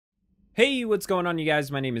Hey, what's going on, you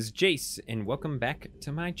guys? My name is Jayce, and welcome back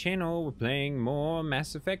to my channel. We're playing more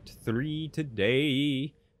Mass Effect 3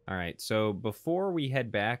 today. Alright, so before we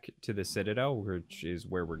head back to the Citadel, which is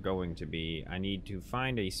where we're going to be, I need to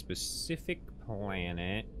find a specific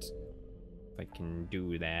planet. If I can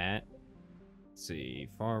do that. Let's see,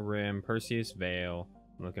 Far Rim, Perseus Vale.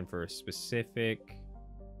 I'm looking for a specific...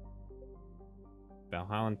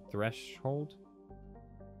 Valhalla Threshold?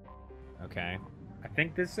 Okay. I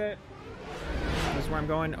think this is it. This is where I'm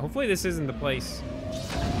going. Hopefully this isn't the place.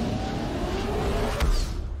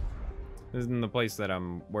 This isn't the place that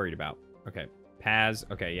I'm worried about. Okay. Paz.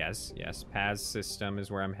 Okay, yes. Yes. Paz system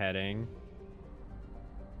is where I'm heading.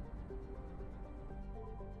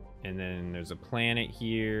 And then there's a planet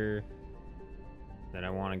here that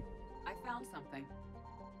I want to... I found something.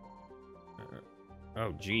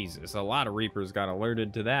 Oh, Jesus. A lot of Reapers got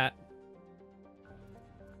alerted to that.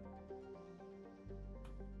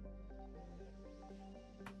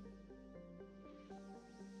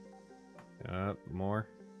 More.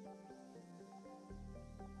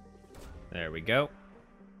 There we go.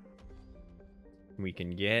 We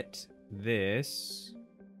can get this.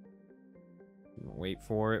 Wait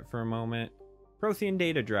for it for a moment. Prothean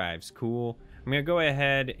data drives, cool. I'm gonna go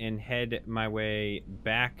ahead and head my way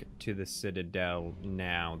back to the Citadel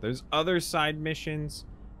now. There's other side missions.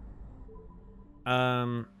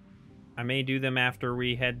 I may do them after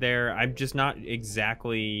we head there. I'm just not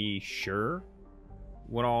exactly sure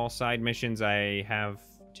what all side missions I have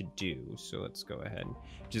to do. So let's go ahead and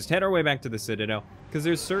just head our way back to the Citadel, because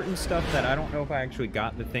there's certain stuff that I don't know if I actually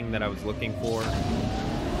got the thing that I was looking for.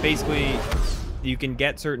 Basically, you can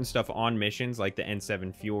get certain stuff on missions, like the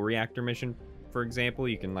N7 fuel reactor mission, for example.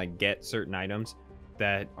 You can like get certain items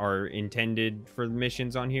that are intended for the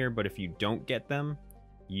missions on here, but if you don't get them,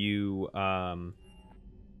 you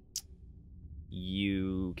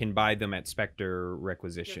can buy them at Spectre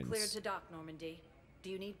requisitions. You're cleared to dock, Normandy. Do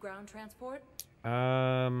you need ground transport?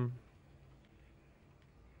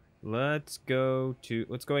 Let's go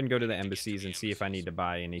ahead and go to the embassies and see if I need to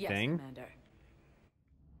buy anything. Yes, Commander.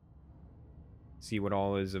 See what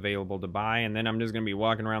all is available to buy, and then I'm just gonna be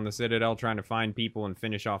walking around the Citadel trying to find people and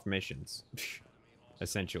finish off missions.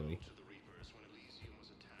 Essentially.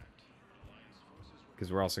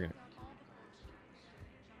 Because we're also gonna...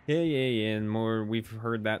 Yeah, and more. We've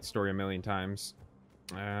heard that story a million times.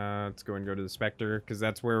 Let's go and go to the Spectre, because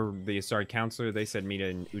that's where the ASARI counselor, they said meet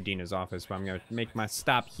in Udina's office, but I'm going to make my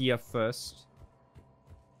stop here first.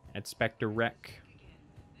 At Spectre Rec.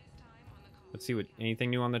 Let's see what, anything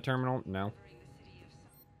new on the terminal? No.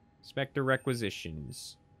 Spectre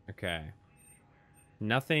requisitions. Okay.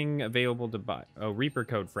 Nothing available to buy. Oh, Reaper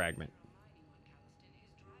code fragment.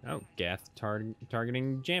 Oh, Geth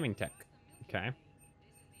targeting jamming tech. Okay.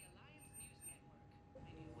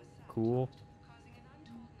 Cool.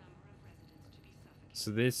 So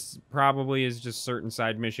this probably is just certain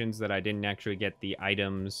side missions that I didn't actually get the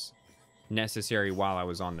items necessary while I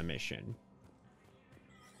was on the mission.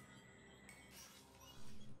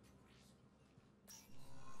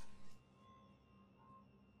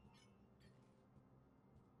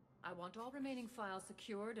 I want all remaining files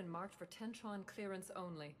secured and marked for Tentron clearance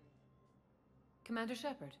only. Commander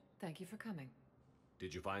Shepard, thank you for coming.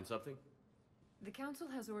 Did you find something? The Council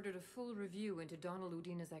has ordered a full review into Donald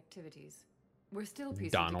Udina's activities. We're still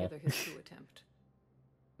piecing Donald. together his coup attempt.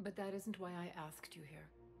 But that isn't why I asked you here.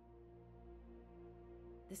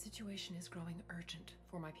 The situation is growing urgent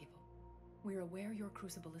for my people. We're aware your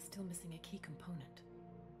crucible is still missing a key component.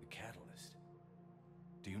 The catalyst.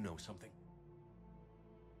 Do you know something?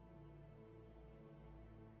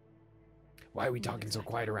 Why are we talking so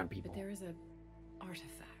quiet around people? But there is an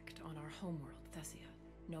artifact on our homeworld, Thessia,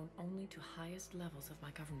 known only to highest levels of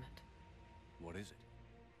my government. What is it?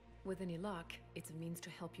 With any luck, it's a means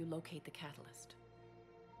to help you locate the catalyst.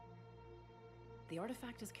 The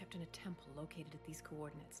artifact is kept in a temple located at these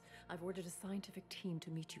coordinates. I've ordered a scientific team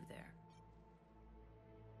to meet you there.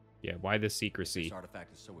 Yeah, why the secrecy? This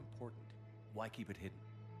artifact is so important. Why keep it hidden?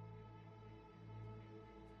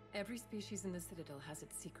 Every species in the Citadel has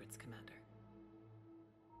its secrets, Commander.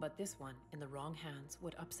 But this one, in the wrong hands,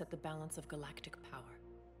 would upset the balance of galactic power.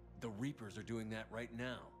 The Reapers are doing that right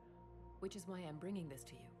now. Which is why I'm bringing this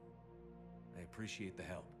to you. I appreciate the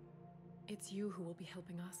help. It's you who will be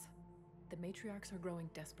helping us. The matriarchs are growing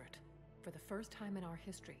desperate. For the first time in our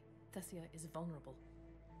history, Thessia is vulnerable.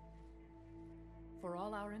 For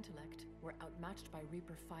all our intellect, we're outmatched by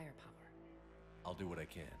Reaper firepower. I'll do what I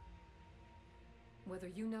can. Whether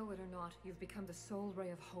you know it or not, you've become the sole ray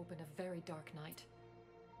of hope in a very dark night.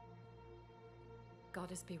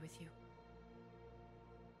 Goddess be with you.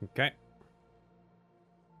 Okay.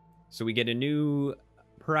 So we get a new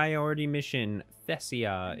priority mission.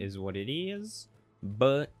 Thessia is what it is.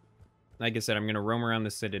 But, like I said, I'm going to roam around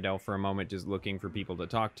the Citadel for a moment just looking for people to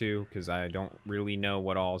talk to, because I don't really know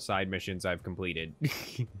what all side missions I've completed.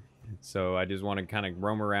 So I just want to kind of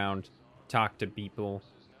roam around, talk to people.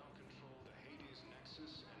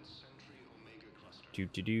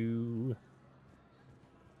 Do.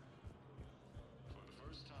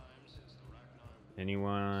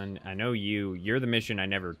 Anyone? I know you. You're the mission I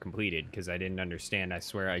never completed because I didn't understand. I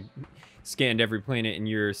swear I scanned every planet in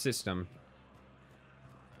your system.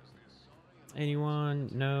 Anyone?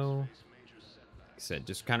 No. Like I said,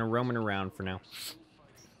 just kind of roaming around for now.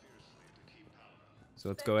 So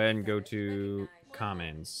let's go ahead and go to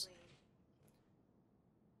Commons.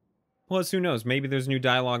 Plus, who knows? Maybe there's new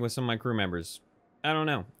dialogue with some of my crew members. I don't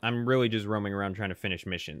know. I'm really just roaming around trying to finish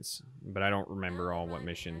missions. But I don't remember all what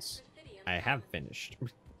missions I have finished.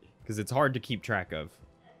 Because it's hard to keep track of.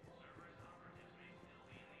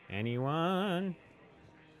 Anyone?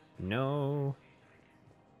 No.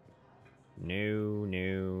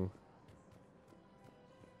 No.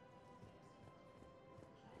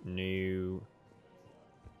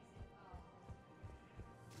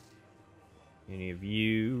 Any of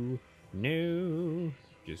you? No.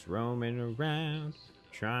 Just roaming around,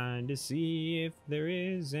 trying to see if there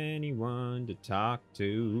is anyone to talk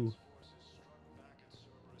to.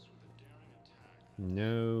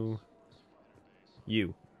 No.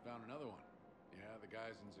 You. Found another one. Yeah, the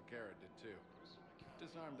guys in Zakara did too.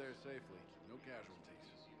 Disarmed there safely. No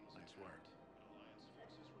casualties. Nice work.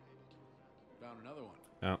 Found another one.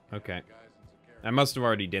 Oh, okay. The guys in Zakara I must have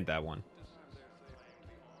already did that one. disarmed there safely.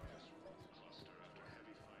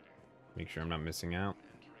 Make sure I'm not missing out.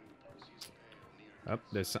 Oh,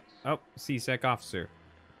 there's some, oh, CSEC officer.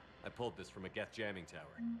 I pulled this from a Geth jamming tower.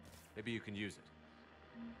 Maybe you can use it.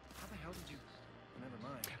 How the hell did you? Never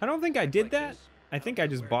mind. I don't think I did Like that. this, I think I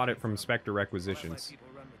just bought it from Spectre Requisitions. People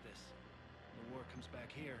run with this. When the war comes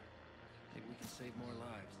back here, maybe we can save more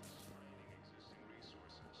lives.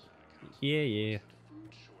 Yeah.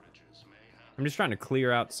 I'm just trying to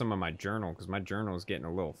clear out some of my journal because my journal is getting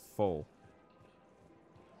a little full.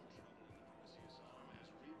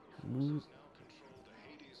 Ooh.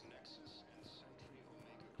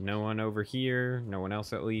 No one over here. No one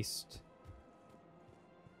else, at least.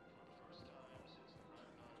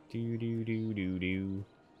 Do.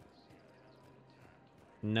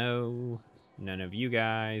 No. None of you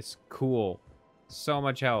guys. Cool. So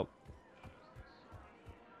much help.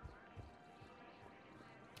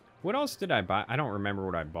 What else did I buy? I don't remember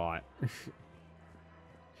what I bought. It'd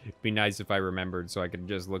be nice if I remembered so I could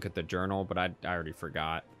just look at the journal, but I already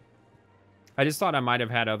forgot. I just thought I might have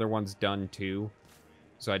had other ones done too.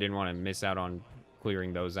 So I didn't want to miss out on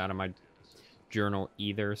clearing those out of my journal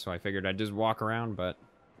either. So I figured I'd just walk around, but...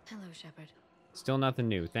 Hello, Shepard. Still nothing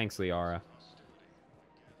new. Thanks, Liara.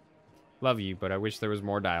 Love you, but I wish there was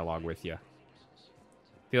more dialogue with you.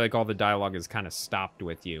 Feel like all the dialogue is kind of stopped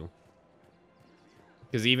with you.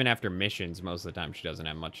 Because even after missions, most of the time she doesn't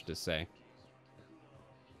have much to say.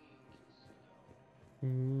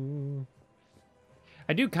 I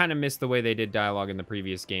do kind of miss the way they did dialogue in the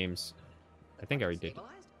previous games. I think I already did.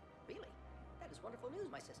 Stabilized? Really? That is wonderful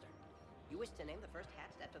news, my sister. You wish to name the first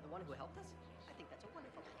hatched after the one who helped us? I think that's a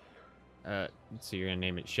wonderful idea. So you're gonna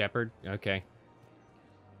name it Shepard? Okay.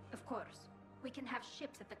 Of course. We can have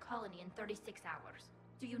ships at the colony in 36 hours.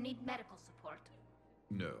 Do you need medical support?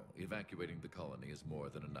 No, evacuating the colony is more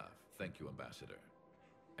than enough. Thank you, Ambassador.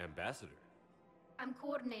 Ambassador? I'm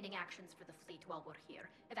coordinating actions for the fleet while we're here.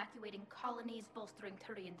 Evacuating colonies, bolstering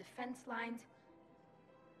Turian defense lines.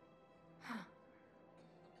 Huh.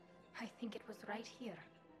 I think it was right here.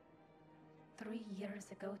 3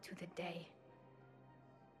 years ago to the day.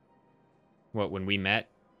 What, when we met?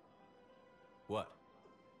 What?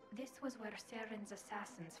 This was where Saren's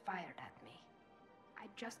assassins fired at me.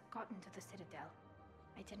 I'd just gotten to the Citadel.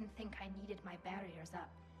 I didn't think I needed my barriers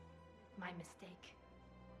up. My mistake.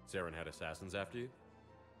 Saren had assassins after you?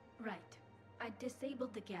 Right. I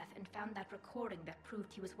disabled the Geth and found that recording that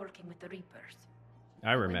proved he was working with the Reapers.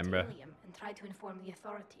 I remember. I went to Ilium and tried to inform the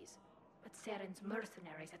authorities, but Saren's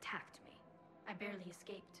mercenaries attacked me. I barely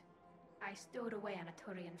escaped. I stowed away on a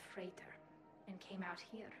Turian freighter and came out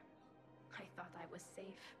here. I thought I was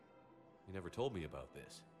safe. You never told me about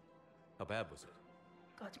this. How bad was it?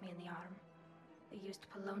 Got me in the arm. They used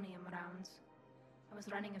polonium rounds. I was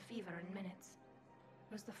running a fever in minutes.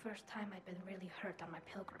 It was the first time I'd been really hurt on my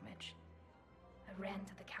pilgrimage. I ran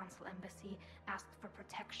to the council embassy, asked for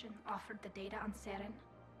protection, offered the data on Saren.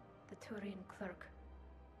 The Turian clerk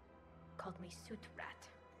called me Soot Rat.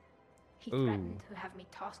 He threatened to have me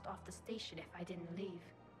tossed off the station if I didn't leave.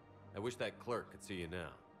 I wish that clerk could see you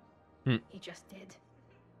now. He just did.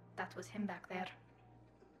 That was him back there.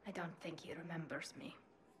 I don't think he remembers me.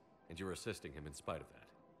 And you're assisting him in spite of that.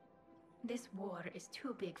 This war is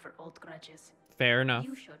too big for old grudges. Fair enough.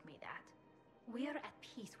 You showed me that. We're at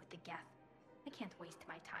peace with the Geth. I can't waste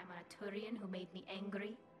my time on a Turian who made me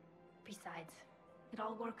angry. Besides, it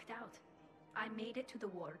all worked out. I made it to the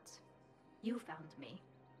wards. You found me.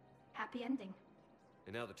 Happy ending.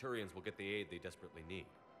 And now the Turians will get the aid they desperately need.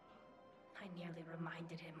 I nearly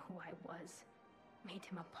reminded him who I was. Made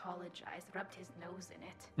him apologize, rubbed his nose in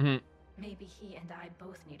it. Maybe he and I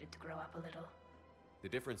both needed to grow up a little. The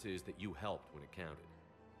difference is that you helped when it counted.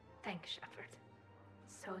 Thanks, Shepard.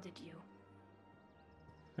 So did you.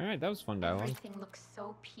 Alright, that was fun dialogue. Everything looks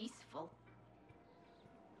so peaceful.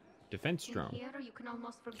 Defense drone. In here, you can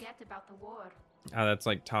almost forget about the war. Oh, that's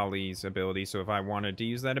like Tali's ability, so if I wanted to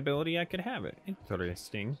use that ability, I could have it.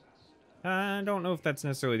 Interesting. I don't know if that's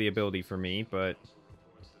necessarily the ability for me, but...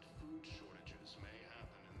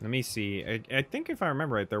 Let me see. I think if I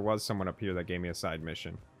remember right, there was someone up here that gave me a side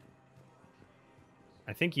mission.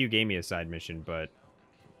 I think you gave me a side mission, but...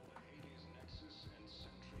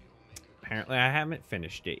 Apparently I haven't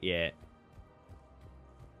finished it yet.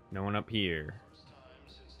 No one up here.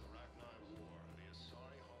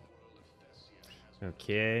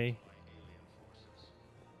 Okay.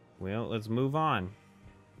 Well, let's move on.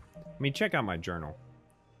 Let me check out my journal.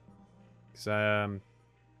 'Cause,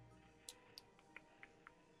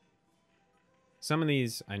 some of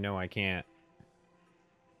these I know I can't.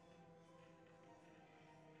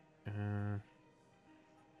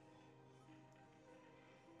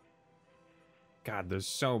 God, there's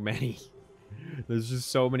so many. There's just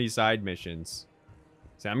so many side missions.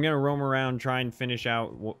 So I'm going to roam around, try and finish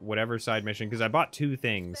out whatever side mission, because I bought 2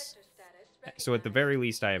 things. So at the very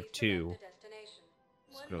least, I have 2.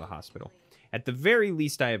 Let's go to the hospital. At the very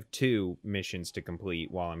least, I have 2 missions to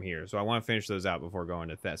complete while I'm here. So I want to finish those out before going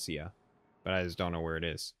to Thessia. But I just don't know where it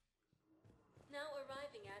is. Now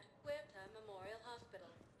arriving at Huerta Memorial Hospital.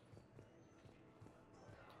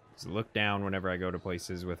 So look down whenever I go to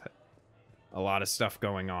places with a lot of stuff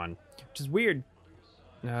going on. Which is weird.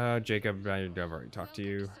 Jacob, I've already talked to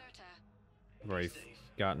you. I've already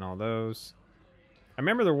gotten all those. I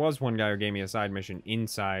remember there was one guy who gave me a side mission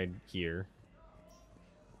inside here.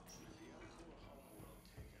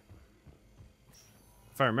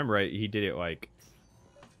 If I remember right, he did it like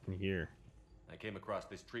in here. I came across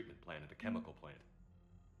this treatment plant at a chemical plant.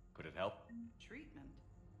 Could it help? Treatment?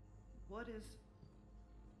 What is...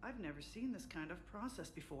 I've never seen this kind of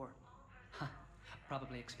process before. Huh.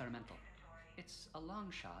 Probably experimental. It's a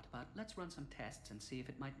long shot, but let's run some tests and see if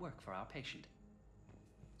it might work for our patient.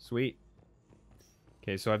 Sweet.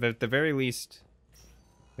 Okay, so I've at the very least,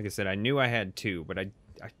 like I said, I knew I had 2, but I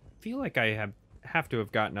feel like I have to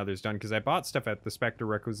have gotten others done because I bought stuff at the Spectre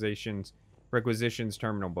requisitions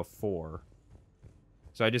terminal before.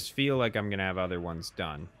 So I just feel like I'm gonna have other ones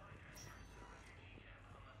done.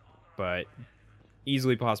 But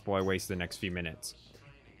easily possible I waste the next few minutes.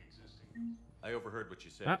 I overheard what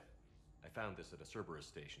you said. Huh? I found this at a Cerberus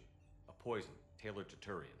station. A poison tailored to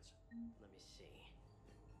Turians. Let me see.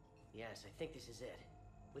 Yes, I think this is it.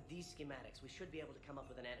 With these schematics, we should be able to come up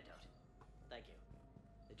with an antidote. Thank you.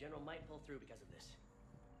 The General might pull through because of this.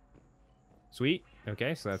 Sweet.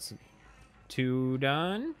 Okay, so that's 2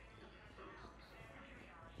 done.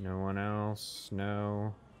 No one else.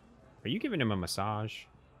 No. Are you giving him a massage?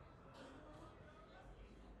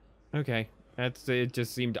 Okay. It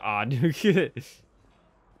just seemed odd.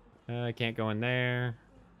 I can't go in there.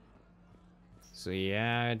 So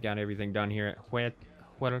yeah, I got everything done here at Huerta.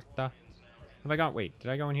 Have I got... Wait, did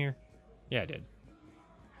I go in here? Yeah, I did.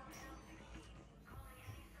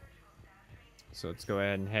 So let's go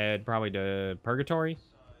ahead and head probably to Purgatory.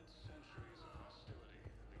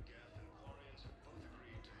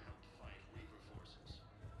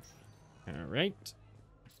 Alright.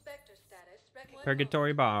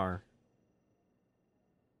 Purgatory Bar.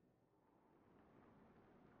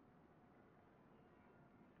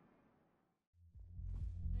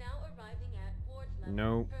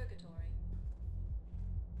 No.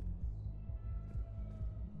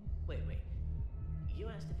 Wait. You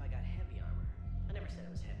asked if I got heavy armor. I never said it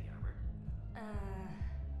was heavy armor.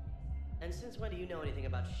 And since when do you know anything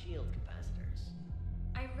about shield capacitors?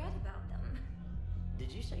 I read about them.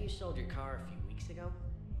 Did you say you sold your car a few weeks ago?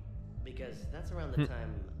 Because that's around the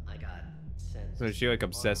time I got sent. So is she like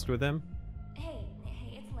obsessed with him? Hey,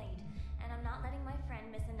 it's late, and I'm not letting my friend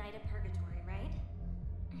miss a night of purgatory, right?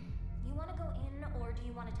 You want to go in, or do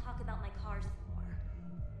you want to talk about my cars more?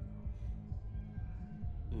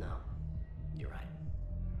 No, you're right.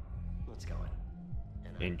 Let's go in.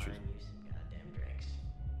 And Interesting. You some goddamn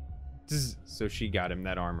drinks. So she got him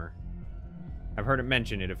that armor. I've heard it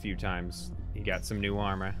mention it a few times. He got some new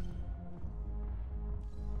armor.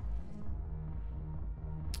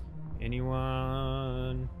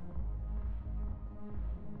 Anyone?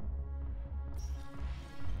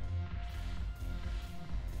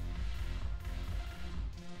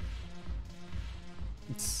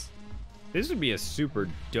 This would be a super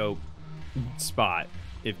dope spot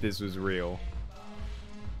if this was real.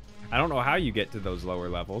 I don't know how you get to those lower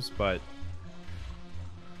levels, but...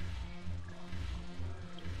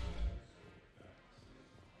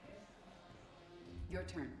 Your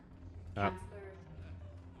turn.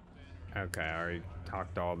 Okay, I already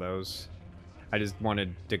talked to all those. I just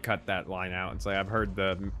wanted to cut that line out and say I've heard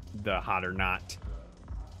the hot or not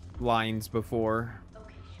lines before.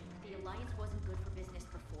 Okay, sure. The Alliance wasn't good for business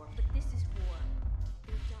before, but this is war.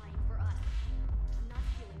 They're dying for us. I'm not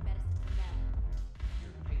stealing medicine from them.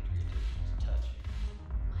 Your patriotism is touching.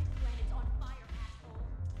 My planet's on fire, asshole.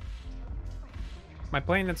 Tell your friends. My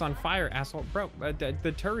planet's on fire, asshole. Bro,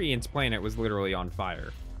 the Turian's planet was literally on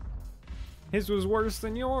fire. His was worse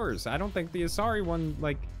than yours. I don't think the ASARI one,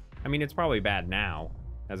 like... I mean, it's probably bad now.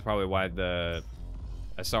 That's probably why the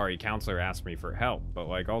ASARI counselor asked me for help. But,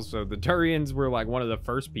 like, also, the Turians were, like, one of the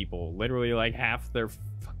first people. Literally, like, half their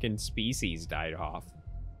fucking species died off.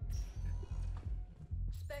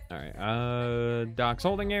 Alright, Doc's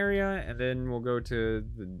holding area, and then we'll go to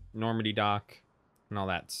the Normandy dock and all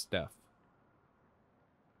that stuff.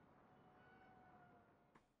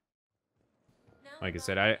 Like I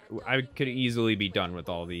said, I could easily be done with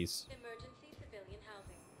all these.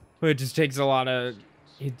 But it just takes a lot of...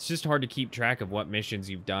 It's just hard to keep track of what missions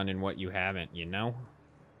you've done and what you haven't, you know?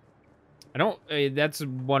 I don't... that's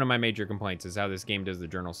one of my major complaints, is how this game does the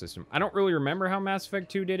journal system. I don't really remember how Mass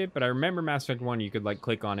Effect 2 did it, but I remember Mass Effect 1, you could, like,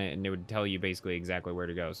 click on it, and it would tell you basically exactly where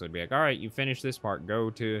to go. So it'd be like, alright, you finished this part,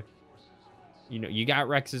 go to... You know, you got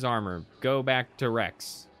Rex's armor, go back to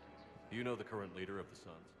Rex. Do you know the current leader of the Suns?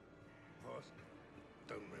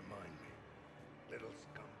 Don't remind me. Little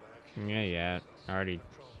scumbag. Yeah, already...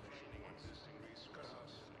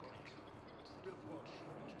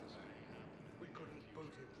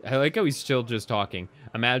 I like how he's still just talking.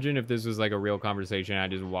 Imagine if this was like a real conversation, I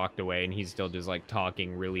just walked away and he's still just like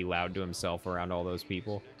talking really loud to himself around all those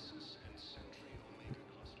people.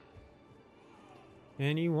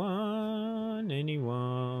 Anyone?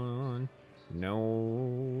 Anyone?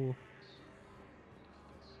 No.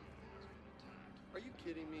 Are you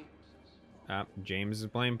kidding me? James is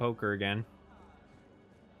playing poker again.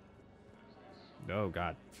 Oh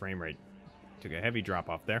god, frame rate took a heavy drop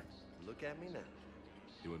off there. Look at me now.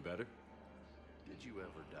 Doing better? Did you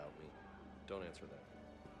ever doubt me? Don't answer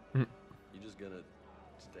that. You just gonna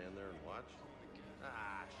stand there and watch?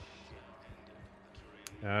 Ah,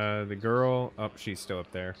 shit. The girl... Oh, she's still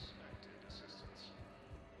up there.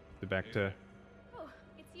 Back to... Oh,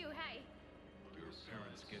 it's you. Hi. Your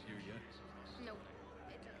parents get here yet? No,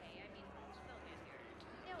 it's okay. I mean, they'll get here.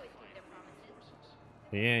 They always keep their promises.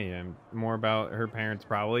 Yeah. More about her parents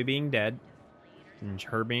probably being dead. And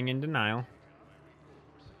her being in denial.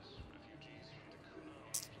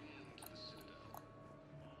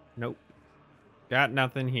 Nope. Got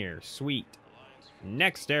nothing here. Sweet.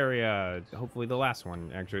 Next area. Hopefully the last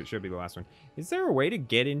one. Actually, it should be the last one. Is there a way to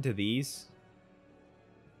get into these?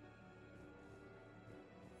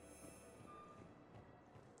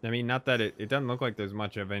 I mean, not that it doesn't look like there's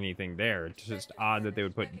much of anything there. It's just odd that they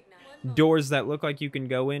would put doors that look like you can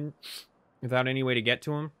go in without any way to get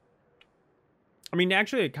to them. I mean,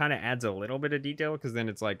 actually, it kind of adds a little bit of detail because then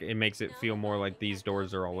it's like, it makes it feel more like these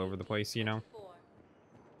doors are all over the place, you know?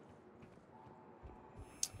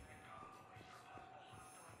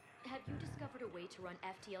 Have you discovered a way to run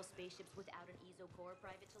FTL spaceships without an ESO core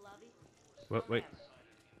private to lobby? Wait.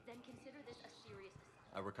 Then consider this a serious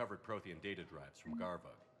I recovered Prothean data drives from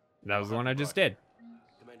Garva. That was the one I just did.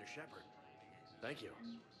 Commander Shepard, thank you.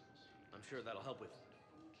 I'm sure that'll help with,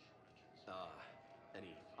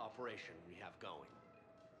 any operation we have going.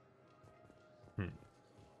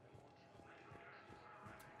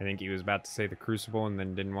 I think he was about to say the Crucible and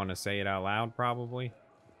then didn't want to say it out loud, probably.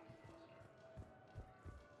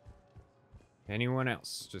 Anyone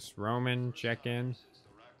else? Just Roman, check in.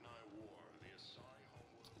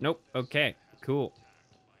 Nope. Okay, cool.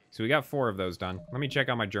 So we got 4 of those done. Let me check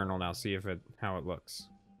out my journal now, see if how it looks.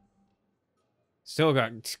 Still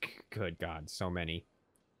got... Good God, so many.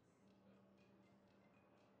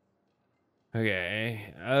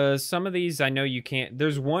 Okay. Some of these I know you can't...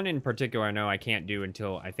 There's one in particular I know I can't do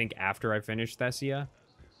until, I think, after I finish Thessia.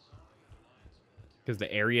 Because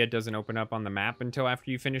the area doesn't open up on the map until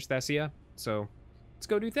after you finish Thessia. So, Let's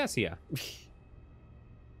go do Thessia.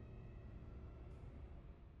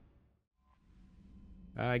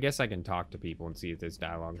 I guess I can talk to people and see if there's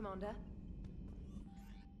dialogue. Commander.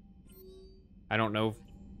 I don't know if,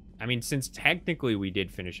 I mean, since technically we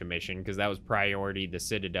did finish a mission, because that was priority the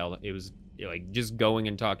Citadel, it was like just going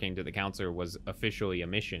and talking to the counselor was officially a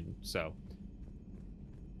mission, so.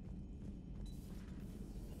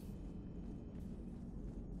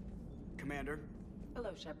 Commander.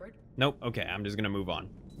 Hello, Shepard. Nope, okay, I'm just gonna move on.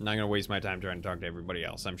 I'm not gonna waste my time trying to talk to everybody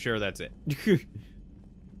else. I'm sure that's it.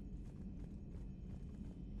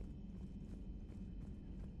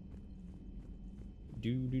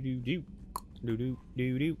 Do.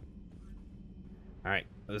 Alright,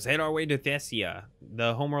 let's head our way to Thessia,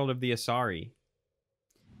 the homeworld of the ASARI.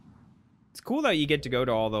 It's cool that you get to go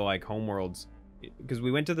to all the, like, homeworlds. Because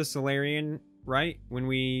we went to the Solarian, right? When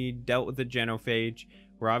we dealt with the genophage.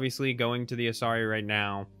 We're obviously going to the ASARI right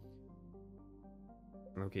now.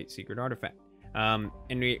 Locate secret artifact. And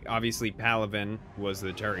we, obviously, Palaven was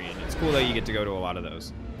the Turian. It's cool that you get to go to a lot of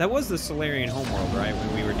those. That was the Solarian homeworld, right?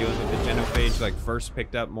 When we were dealing with the genophage, like, first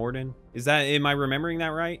picked up Morden. Is that, am I remembering that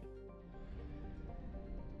right?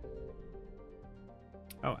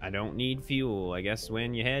 Oh, I don't need fuel. I guess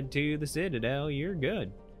when you head to the Citadel, you're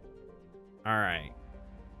good. Alright.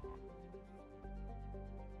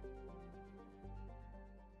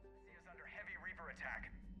 Is under heavy Reaper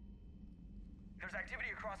attack. There's activity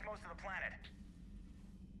across most of the planet.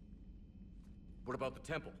 What about the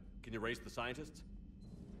temple? Can you raise the scientists?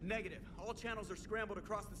 Negative. All channels are scrambled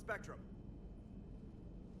across the spectrum.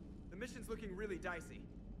 The mission's looking really dicey.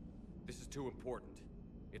 This is too important.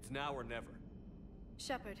 It's now or never.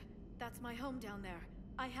 Shepard, that's my home down there.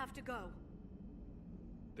 I have to go.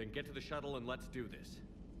 Then get to the shuttle and let's do this.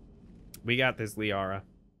 We got this, Liara.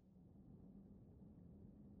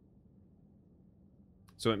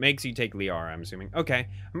 So it makes you take Liara, I'm assuming. Okay,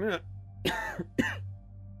 I'm gonna...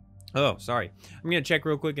 Oh, sorry. I'm gonna check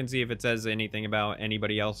real quick and see if it says anything about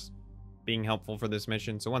anybody else being helpful for this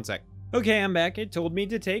mission. So one sec. Okay, I'm back. It told me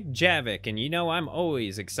to take Javik, and you know I'm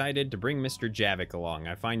always excited to bring Mr. Javik along.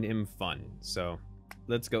 I find him fun, so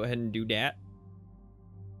let's go ahead and do that.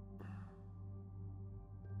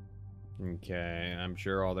 Okay, I'm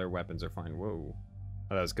sure all their weapons are fine. Whoa.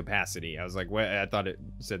 Oh, that was capacity. I was like, what? I thought it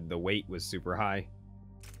said the weight was super high.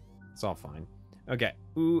 It's all fine. Okay.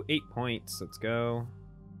 Ooh, 8 points. Let's go.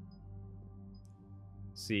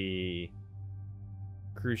 Let's see.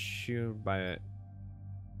 Crucial by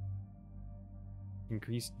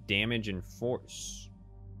increased damage and force.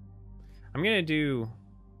 I'm gonna do,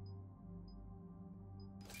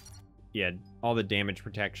 yeah, all the damage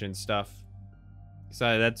protection stuff.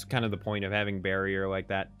 So that's kind of the point of having barrier like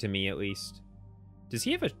that, to me at least. Does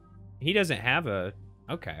he have a... He doesn't have a...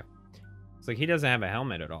 Okay. It's like he doesn't have a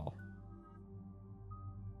helmet at all.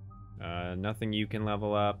 Nothing you can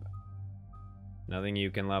level up. Nothing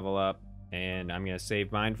you can level up. And I'm going to save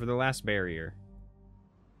mine for the last barrier.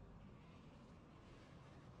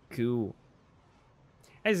 Cool.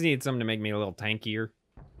 I just need something to make me a little tankier.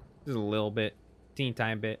 Just a little bit. Teeny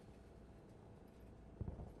tiny bit.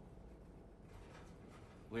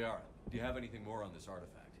 Liara, do you have anything more on this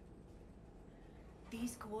artifact?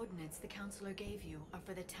 These coordinates the counselor gave you are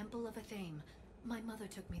for the Temple of Athame. My mother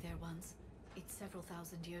took me there once. It's several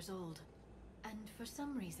thousand years old. And for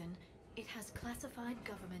some reason, it has classified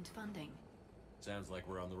government funding. Sounds like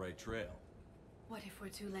we're on the right trail. What if we're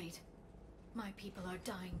too late? My people are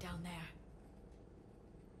dying down there.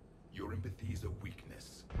 Your empathy is a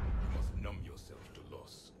weakness. You must numb yourself to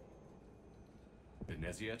loss.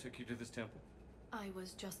 Thessia took you to this temple? I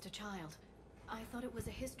was just a child. I thought it was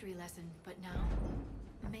a history lesson, but now,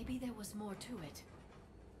 maybe there was more to it.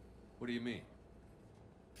 What do you mean?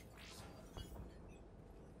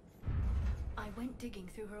 I went digging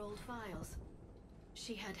through her old files.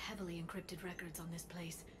 She had heavily encrypted records on this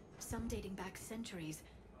place, some dating back centuries.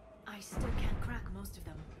 I still can't crack most of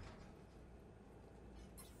them.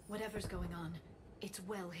 Whatever's going on, it's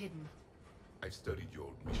well hidden. I've studied your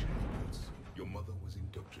old mission reports. Your mother was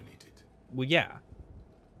indoctrinated. Well, yeah.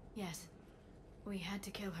 Yes. We had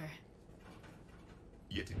to kill her.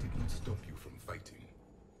 Yet it did not stop you from fighting.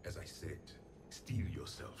 As I said, steel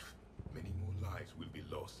yourself. Many more lives will be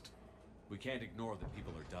lost. We can't ignore that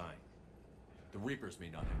people are dying. The Reapers may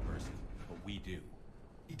not have mercy, but we do.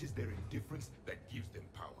 It is their indifference that gives them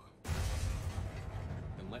power.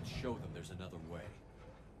 Then let's show them there's another way.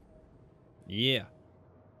 Yeah.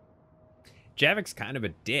 Javik's kind of a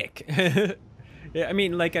dick. Yeah, I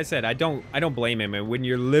mean, like I said, I don't blame him. And when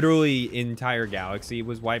your literally entire galaxy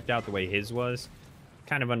was wiped out the way his was,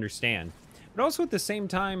 kind of understand. But also at the same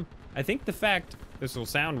time, I think the fact, this will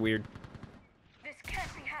sound weird. This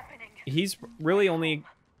he's really only...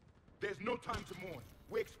 There's no time to mourn.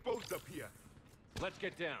 We're exposed up here. Let's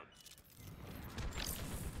get down.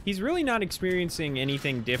 He's really not experiencing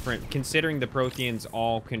anything different, considering the Protheans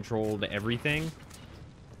all controlled everything.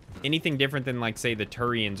 Anything different than, like, say, the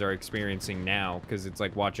Turians are experiencing now, because it's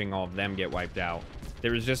like watching all of them get wiped out.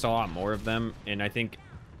 There was just a lot more of them, and I think,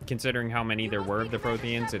 considering how many there were of the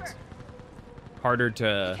Protheans, it's harder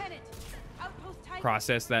to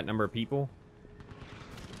process that number of people.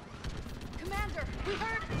 Commander, we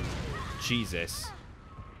heard. Jesus.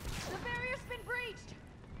 The barrier's been breached.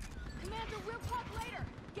 Commander, we'll talk later.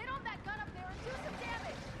 Get on that gun up there and do some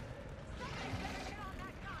damage. Somebody better get on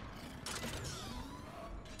that gun.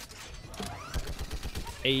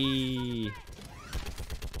 Hey.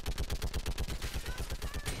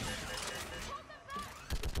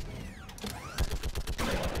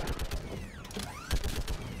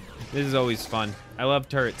 This is always fun. I love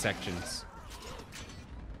turret sections.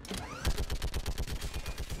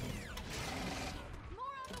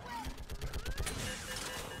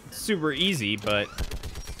 It's super easy, but...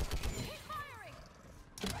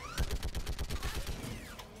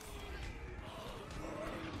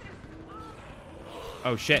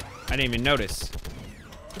 Oh shit, I didn't even notice.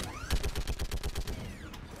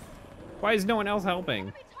 Why is no one else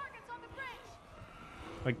helping?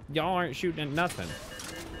 Like, y'all aren't shooting at nothing.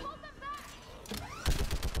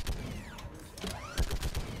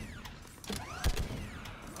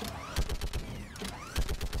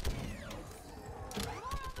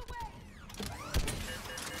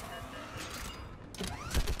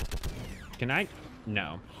 Can I?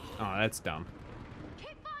 No. Oh, that's dumb.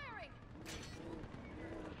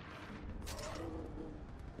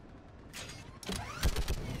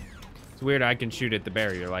 It's weird I can shoot at the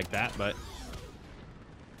barrier like that, but...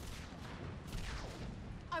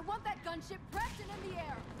 I want that gunship pressed and in the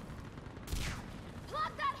air.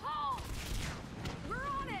 Plug that hole! We're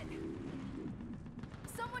on it!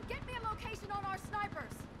 Someone get me a location on our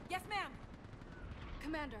snipers. Yes, ma'am.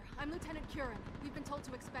 Commander, I'm Lieutenant Curran. We've been told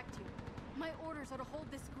to expect you. My orders are to hold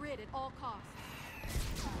this grid at all costs.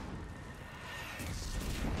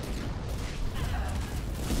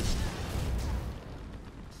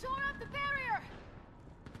 Shore up the barrier!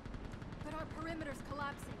 But our perimeter's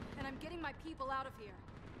collapsing, and I'm getting my people out of here.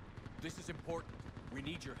 This is important. We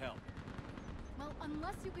need your help. Well,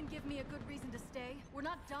 unless you can give me a good reason to stay, we're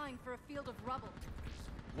not dying for a field of rubble.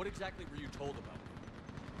 What exactly were you told about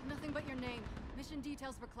me? Nothing but your name. Mission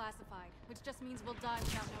details were classified, which just means we'll die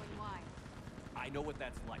without knowing why. I know what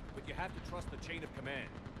that's like, but you have to trust the chain of command.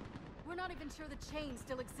 We're not even sure the chain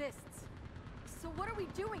still exists. So what are we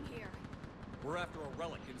doing here? We're after a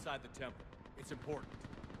relic inside the temple. It's important.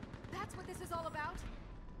 That's what this is all about?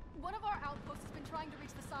 One of our outposts has been trying to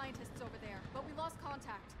reach the scientists over there, but we lost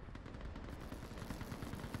contact.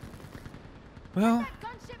 Well... Get that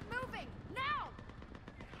gunship moving! Now!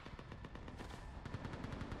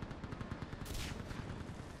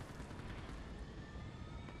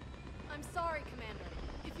 I'm sorry, Commander.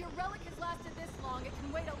 If your relic has lasted this long, it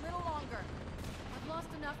can wait a little longer. I've lost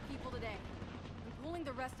enough people today. I'm pulling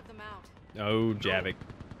the rest of them out. Oh, Javik.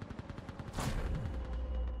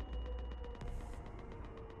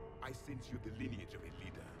 I sense you the lineage of a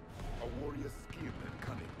leader. A warrior skilled and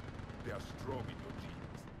cunning. They are strong in your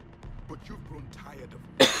genes. But you've grown tired of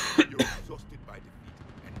war. You're exhausted by defeat.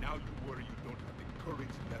 And now you worry you don't have the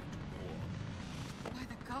courage left to war. By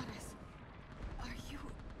the goddess. Are you...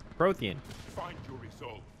 Prothean. Find your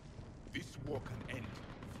resolve. This war can end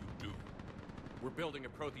if you do. We're building a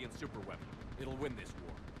Prothean superweapon. It'll win this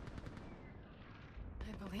war.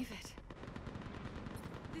 I believe it.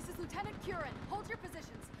 This is Lieutenant Curran. Hold your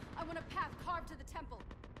positions. I want a path carved to the temple.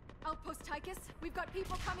 Outpost Tychus, we've got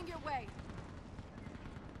people coming your way.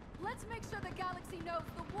 Let's make sure the galaxy knows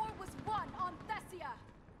the war was won on Thessia.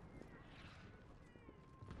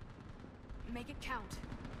 Make it count.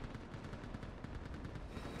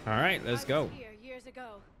 All right, let's go. Here years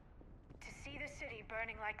ago. To see the city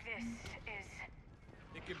burning like this is...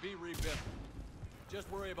 It can be rebuilt.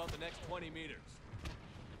 Just worry about the next 20 meters.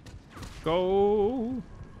 Go.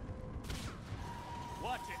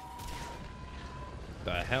 Watch it.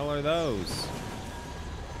 The hell are those? This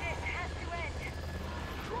has to end.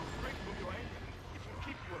 Don't break from your anger. It will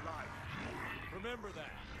keep you alive. Remember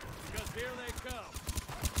that, because here they come.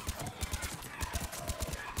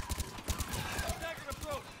 Staggered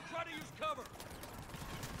approach. Try to use cover.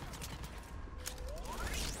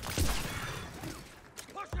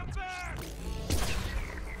 Push him back.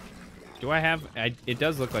 Do I have... it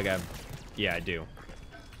does look like I've... Yeah, I do.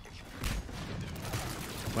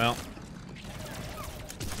 Well...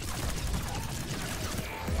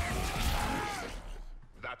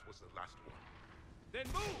 That was the last one. Then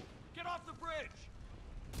move! Get off the bridge!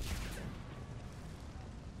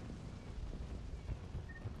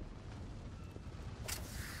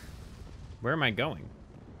 Where am I going?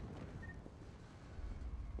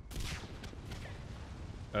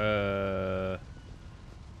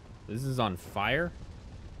 This is on fire?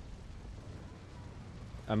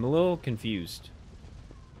 I'm a little confused.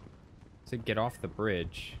 It said get off the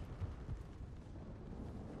bridge.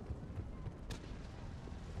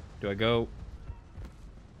 Do I go?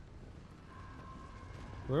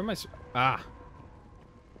 Where am I? Ah.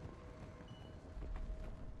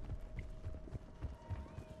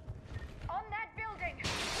 On that building, we've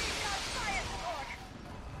got fire support.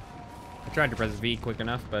 I tried to press V quick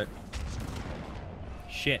enough, but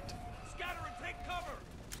shit. Scatter and take cover!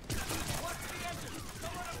 Watch the engine!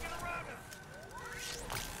 Don't let them get around us!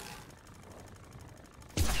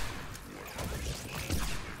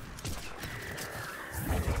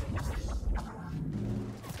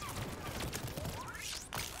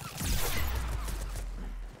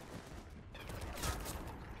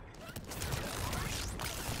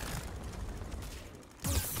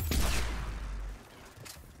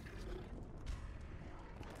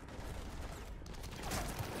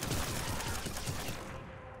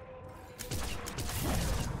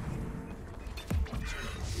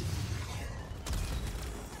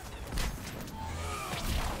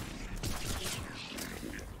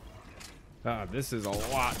 Oh, this is a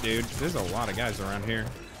lot, dude. There's a lot of guys around here.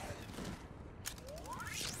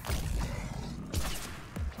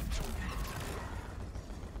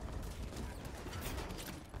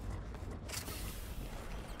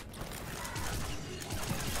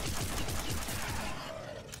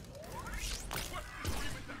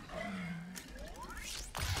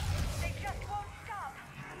 They just won't stop.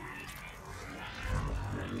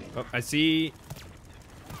 Oh, I see.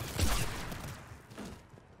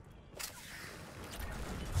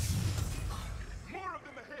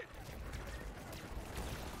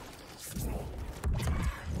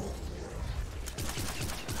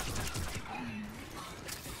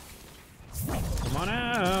 Come on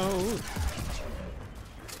out.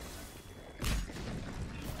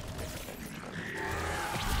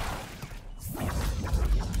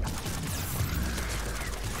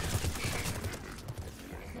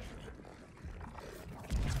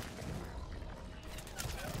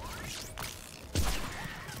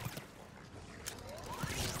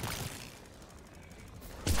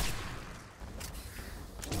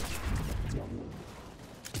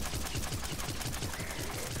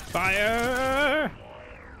 Fire!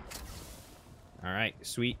 Alright,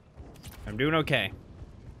 sweet. I'm doing okay.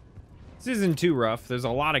 This isn't too rough. There's a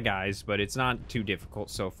lot of guys, but it's not too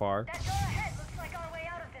difficult so far. That door ahead looks like our way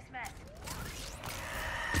out of this mess.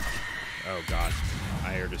 Oh god.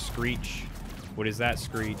 I heard a screech. What is that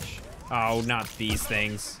screech? Oh, not these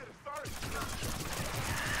things.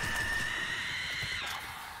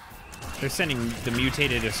 They're sending the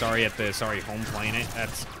mutated ASARI at the ASARI home planet.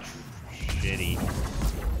 That's shitty.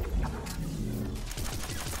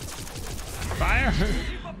 Fire!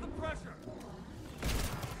 Keep up the pressure!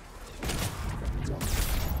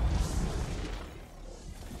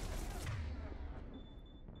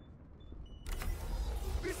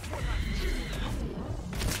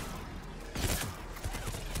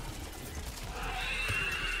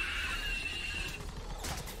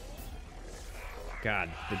 God,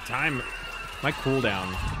 the time, my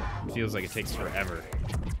cooldown feels like it takes forever.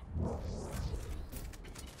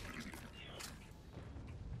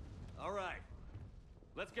 All right.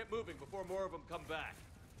 Let's get moving before more of them come back.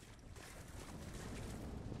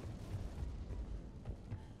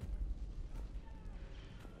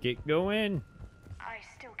 Get going. I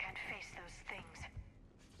still can't face those things.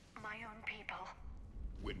 My own people.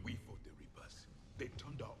 When we fought the Reapers, they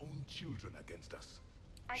turned our own children against us.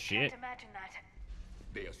 I Shit. can't imagine that.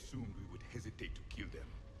 They assumed we would hesitate to kill them.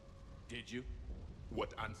 Did you?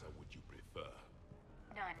 What answer would you prefer?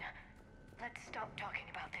 None. Let's stop talking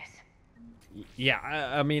about this. Yeah,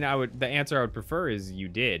 I mean, the answer I would prefer is you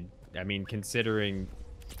did. I mean, considering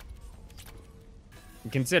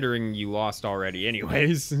you lost already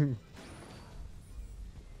anyways. My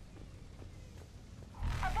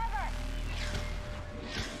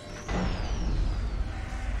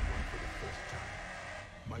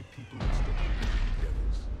people would stop believing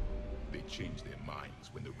devils. They changed their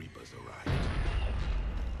minds when the Reapers arrived.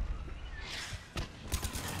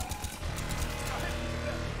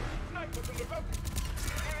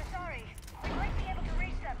 They're sorry. We might be able to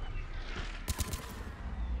reach them.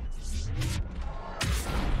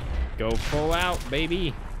 Go full out,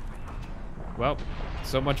 baby. Well,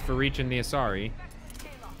 so much for reaching the ASARI.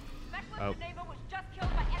 Oh. was just killed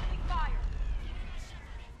by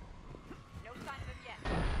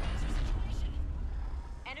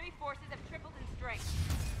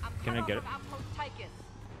Can I get it?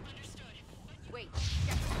 Wait.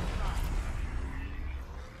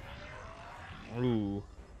 Ooh.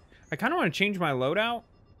 I kind of want to change my loadout.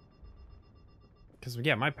 Because,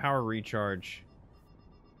 yeah, my power recharge.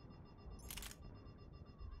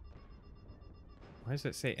 Why does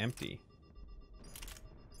it say empty?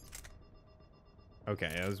 Okay,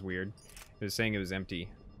 that was weird. It was saying it was empty.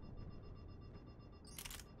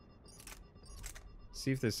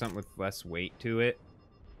 See if there's something with less weight to it.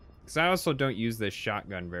 Because I also don't use this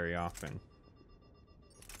shotgun very often.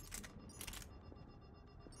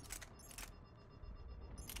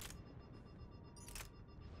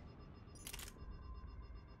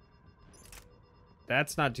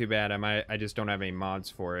 That's not too bad. I just don't have any mods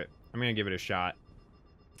for it. I'm gonna give it a shot.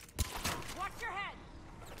 Watch your head.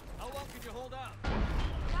 How long can you hold out?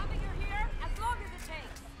 Now that you're here, as long as it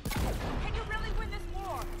takes. Can you really win this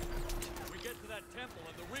war? We get to that temple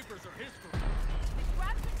and the Reapers are history. Then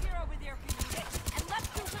grab some gear over there if you need it, and let's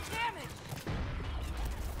do some damage.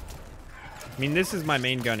 I mean, this is my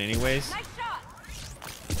main gun anyways. Nice shot.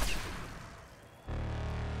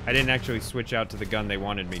 I didn't actually switch out to the gun they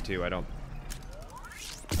wanted me to. I don't.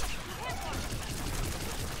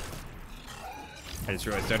 I just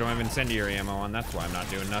realized I don't have incendiary ammo on. That's why I'm not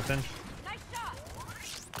doing nothing. Nice shot.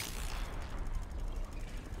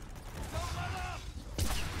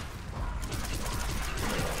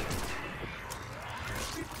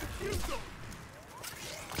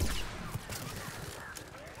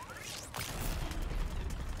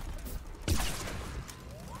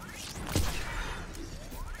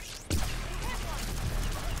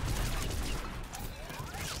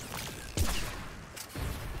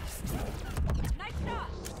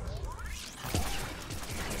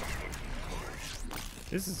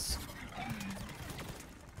 This is...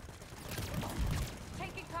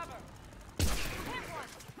 Taking cover.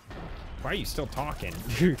 Why are you still talking?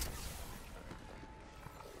 I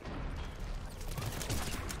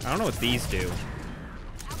don't know what these do.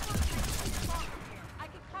 I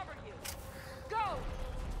can cover you. Go.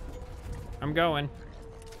 I'm going.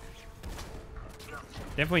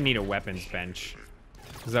 Definitely need a weapons bench.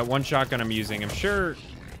 Because that one shotgun I'm using, I'm sure...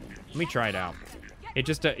 Let me try it out. It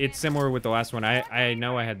just, it's similar with the last one. I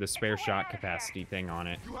know I had the spare shot capacity thing on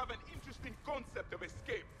it. You have an interesting concept of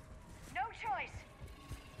escape. No choice.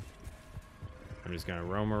 I'm just gonna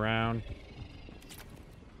roam around.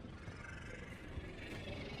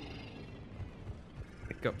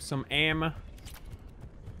 Pick up some ammo.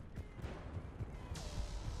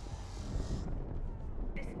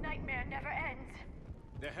 This nightmare never ends.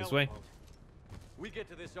 The hell This way? it won't. We get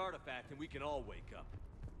to this artifact and we can all wake up.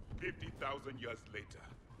 50,000 years later.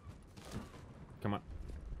 Come on.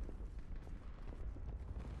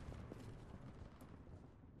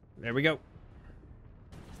 There we go.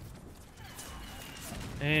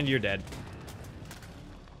 And you're dead.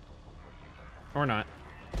 Or not.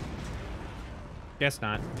 Guess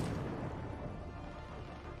not.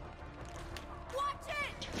 Watch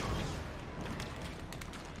it!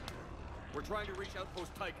 We're trying to reach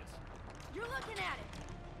Outpost Tychus. You're looking at it.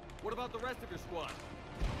 What about the rest of your squad?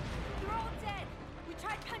 They're all dead. We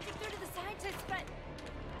tried punching through to the scientists, but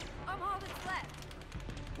I'm all that's left.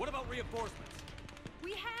 What about reinforcements?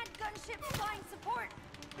 We had gunships flying support,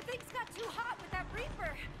 but things got too hot with that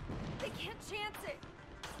Reaper. They can't chance it.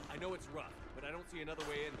 I know it's rough, but I don't see another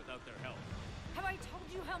way in without their help. Have I told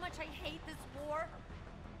you how much I hate this war?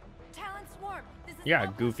 Talon Swarm, this is Yeah,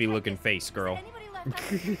 Outpost goofy looking Tychus. face, girl. Is anybody left on the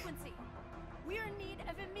frequency? We're in need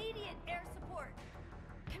of immediate air support.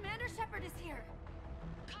 Commander Shepard is here.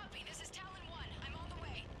 Copy, this is Talon 1. I'm on the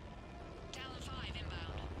way. Talon 5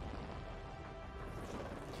 inbound.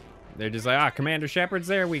 They're just like, ah, Commander Shepard's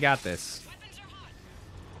there. We got this. Weapons are hot.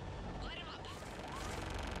 Light 'em up.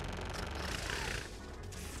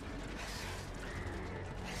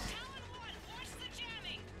 Talon 1, watch the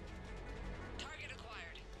jamming. Target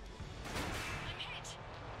acquired. I'm hit.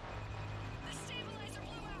 The stabilizer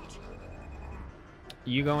blew out.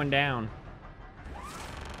 You going down.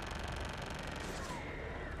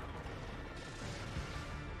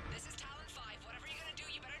 This is Talon 5. Whatever you're gonna do,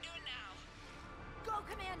 you better do it now. Go,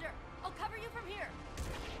 Commander. I'll cover you from here.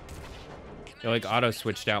 It like auto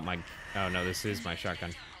switched out my... Oh no, this is my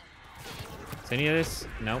shotgun. Is any of this?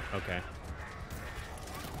 Nope. Okay.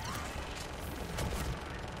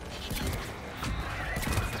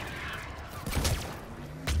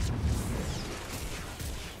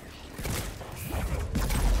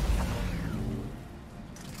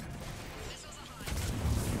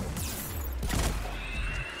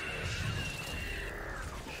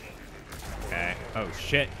 Okay. Oh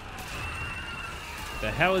shit.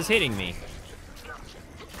 The hell is hitting me?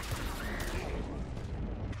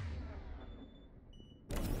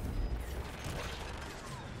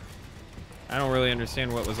 I don't really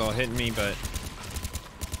understand what was all hitting me, but...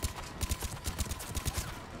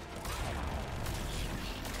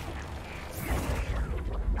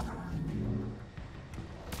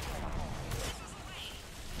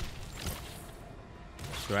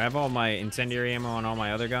 Do I have all my incendiary ammo on all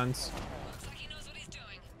my other guns?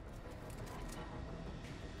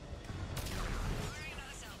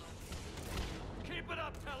 Keep it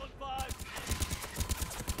up, Talon 5!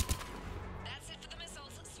 That's it for the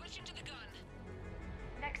missiles. Switching to the gun.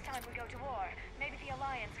 Next time we go to war, maybe the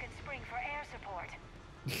Alliance can spring for air support.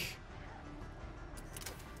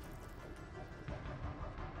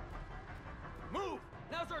 Move!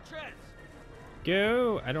 Now's our chance!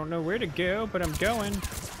 Go! I don't know where to go, but I'm going.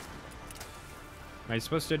 Am I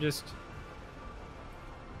supposed to just...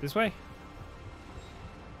 this way?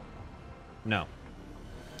 No.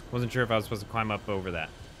 Wasn't sure if I was supposed to climb up over that.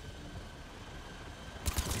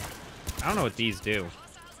 I don't know what these do.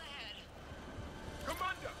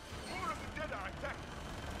 Commander, more of the dead are attacking.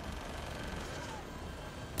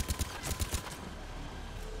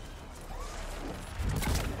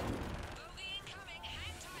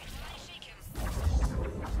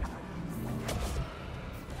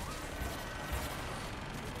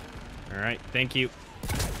 All right, thank you.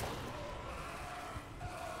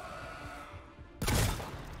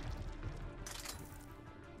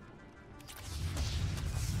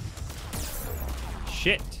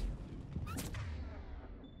 Shit.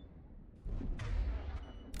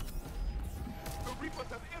 The Reapers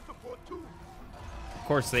have air support too. Of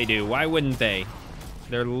course they do. Why wouldn't they?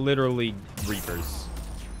 They're literally Reapers.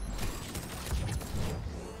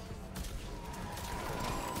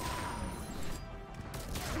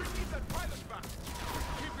 We need that pilot back.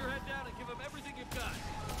 Keep your head down and give them everything you've got.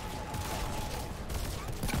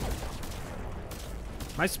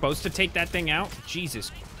 Am I supposed to take that thing out?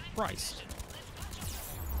 Jesus Christ.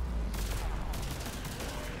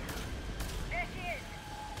 There she is.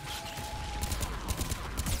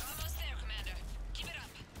 Almost there, Commander. Keep it up.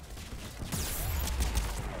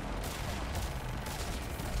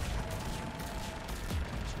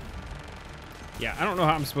 Yeah, I don't know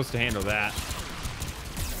how I'm supposed to handle that.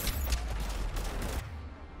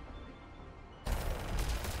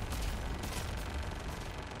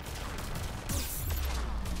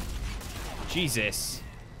 Jesus.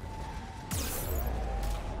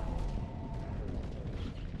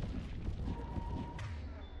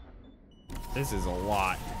 This is a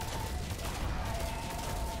lot.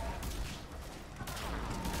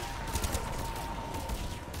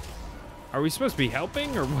 Are we supposed to be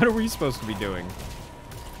helping, or what are we supposed to be doing?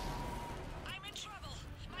 I'm in trouble.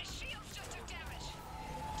 My shields just took damage.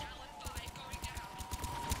 Talon 5 going down.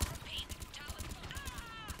 Repeat, Talon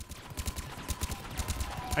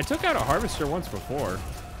 5. I took out a harvester once before. So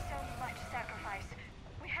much sacrifice.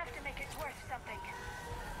 We have to make it worth something.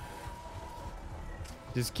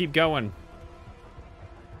 Just keep going.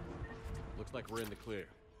 Looks like we're in the clear.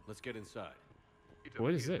 Let's get inside.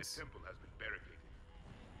 What is this? The temple has been barricaded.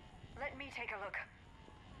 Let me take a look.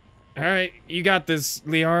 All right, you got this,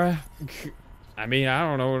 Liara. I mean, I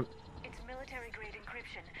don't know. It's military-grade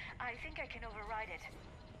encryption. I think I can override it.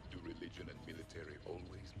 Do religion and military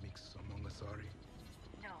always mix among ASARI?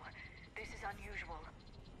 No, this is unusual.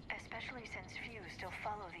 Especially since few still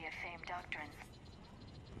follow the Athame doctrine.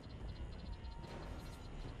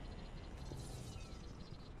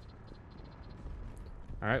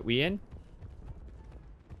 All right, we in?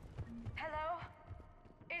 Hello?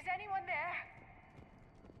 Is anyone there?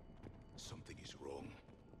 Something is wrong.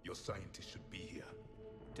 Your scientists should be here.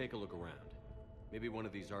 Take a look around. Maybe one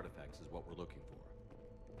of these artifacts is what we're looking for.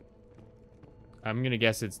 I'm gonna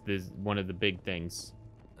guess it's one of the big things.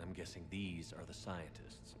 I'm guessing these are the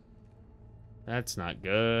scientists. That's not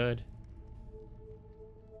good.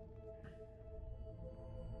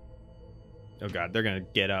 Oh god, they're gonna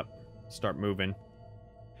get up, start moving.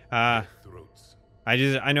 I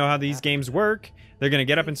know how these games work. They're gonna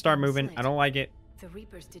get up and start moving. I don't like it. The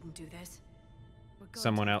Reapers didn't do this. We're going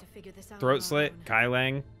Someone to have else. to figure this out Throat on our slit, own. Kai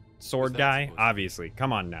Lang, sword guy. Obviously,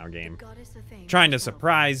 come on now, game. Goddess Athame Trying to herself.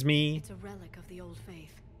 surprise me. It's a relic of the old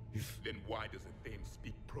faith. Then why does Athame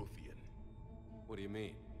speak Prothean? What do you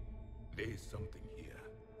mean? There is something here.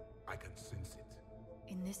 I can sense it.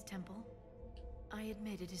 In this temple, I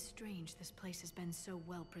admit it is strange this place has been so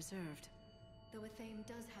well preserved. Though Athame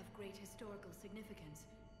does have great historical significance,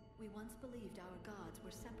 we once believed our gods were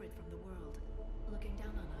separate from the world, looking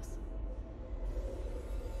down on us.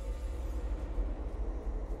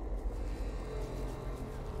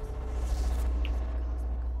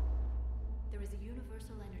 There is a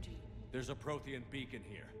universal energy. There's a Prothean beacon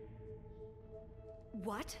here.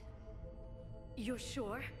 What? You're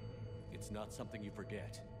sure? It's not something you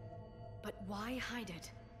forget. But why hide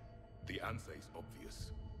it? The answer is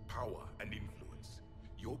obvious. Power and influence.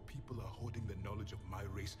 Your people are holding the knowledge of my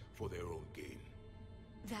race for their own gain.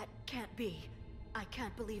 That can't be. I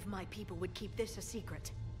can't believe my people would keep this a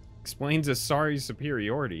secret. Explains ASARI's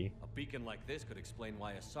superiority. A beacon like this could explain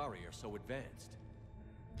why ASARI are so advanced.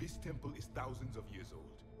 This temple is thousands of years old.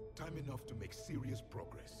 Time enough to make serious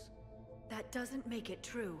progress. That doesn't make it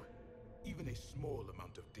true. Even a small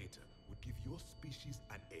amount of data would give your species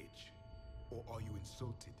an edge. Or are you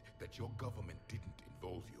insulted that your government didn't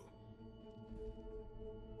involve you?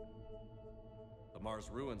 The Mars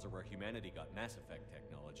ruins are where humanity got Mass Effect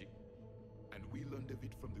technology. And we learned of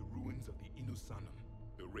it from the ruins of the Inusanum,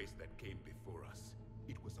 the race that came before us.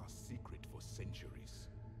 It was our secret for centuries.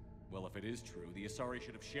 Well, if it is true, the ASARI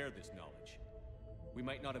should have shared this knowledge. We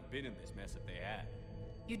might not have been in this mess if they had.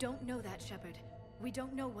 You don't know that, Shepard. We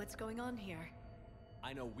don't know what's going on here.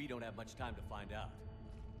 I know we don't have much time to find out.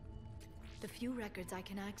 The few records I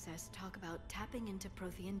can access talk about tapping into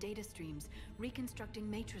Prothean data streams, reconstructing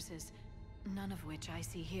matrices, none of which I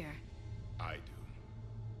see here. I do.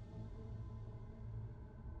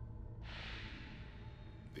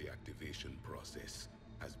 The activation process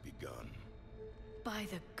has begun. By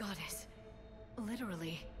the goddess.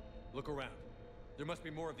 Literally. Look around. There must be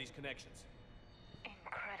more of these connections.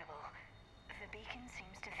 Incredible. The beacon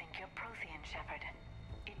seems to think you're Prothean, Shepard.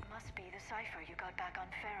 It must be the cipher you got back on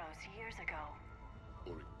Pharaohs years ago.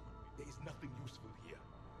 Ori, there is nothing useful here.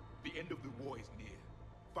 The end of the war is near.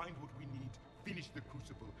 Find what we need, finish the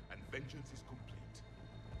Crucible, and vengeance is complete.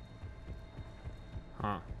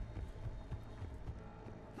 Huh.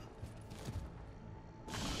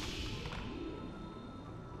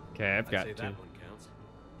 Okay, I've got I'd say to. that one counts.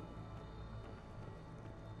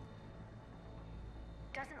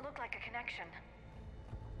 Doesn't look like a connection.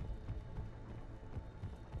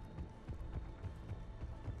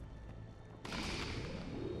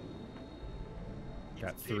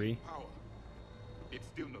 Got 3. Power. It's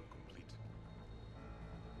still not complete.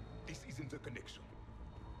 This isn't a connection.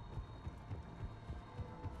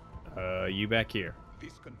 You back here.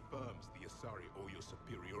 This confirms the ASARI owe your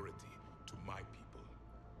superiority to my people.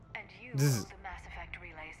 And you This owe is- the Mass Effect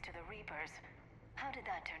relays to the Reapers. How did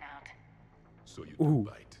that turn out? So you Ooh. do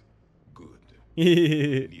bite. Good.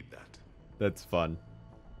 Need that. That's fun.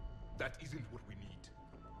 That isn't what we need.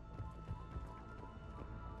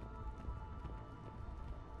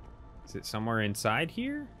 Is it somewhere inside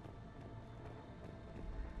here?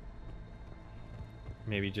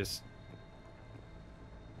 Maybe just...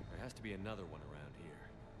 There has to be another one around here.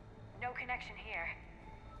 No connection here.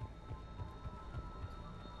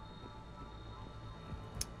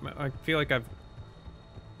 I feel like I've...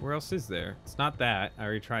 Where else is there? It's not that. I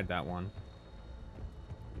already tried that one.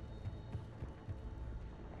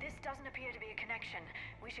 This doesn't appear to be a connection.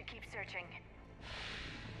 We should keep searching.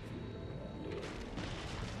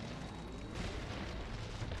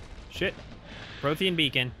 Shit. Prothean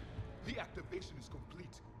beacon. The activation is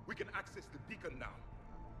complete. We can access the beacon now.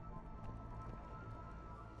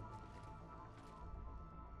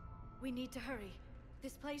 We need to hurry.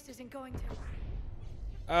 This place isn't going to...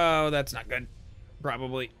 Oh, that's not good.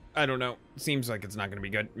 Probably. I don't know. Seems like it's not going to be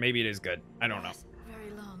good. Maybe it is good. I don't know.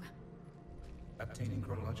 Very long. Obtaining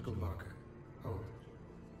chronological marker. Hold.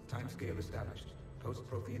 Timescale established.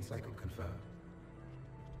 Post-Prothean cycle confirmed.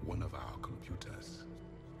 One of our computers.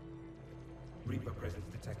 Reaper presence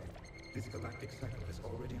detected. This galactic cycle has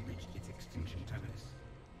already reached its extinction terminus.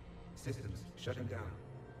 Systems shutting down.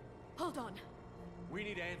 Hold on. We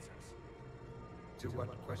need answers. To what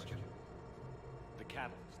question? The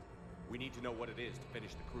catalyst. We need to know what it is to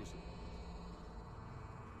finish the Crucible.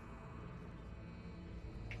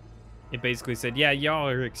 It basically said, yeah, y'all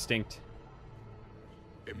are extinct.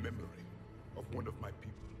 A memory of one of my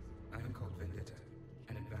people. I am called Vendetta,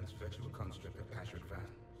 an advanced virtual construct of Patrick Van,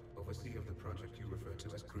 overseer of the project you refer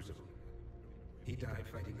to as Crucible. He died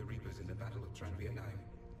fighting the Reapers in the Battle of Tranvia 9.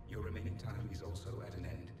 Your remaining time is also at an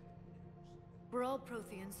end. We're all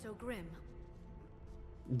Protheans so grim.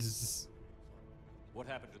 What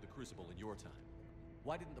happened to the Crucible in your time?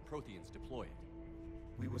 Why didn't the Protheans deploy it?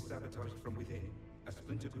 We were sabotaged from within. A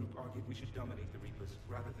splinter group argued we should dominate the Reapers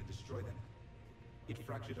rather than destroy them. It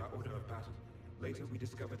fractured our order of battle. Later, we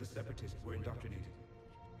discovered the Separatists were indoctrinated.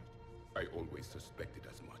 I always suspected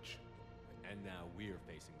as much. And now we're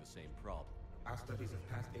facing the same problem. Our studies of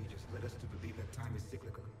past ages led us to believe that time is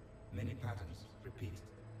cyclical. Many patterns repeat.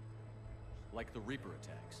 Like the Reaper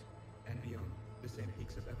attacks. And beyond, the same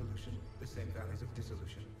peaks of evolution, the same valleys of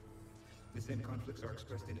dissolution. The same conflicts are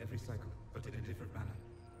expressed in every cycle, but in a different manner.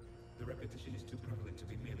 The repetition is too prevalent to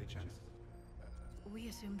be merely chance. We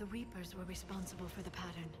assumed the Reapers were responsible for the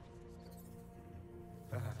pattern.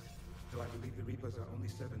 Perhaps, though I believe the Reapers are only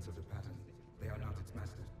servants of the pattern. They are not its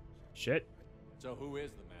masters. Shit. So who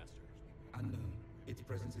is the master? Unknown. Its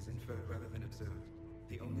presence is inferred rather than observed.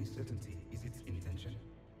 The only certainty is its intention.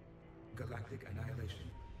 Galactic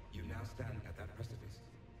annihilation. You now stand at that precipice.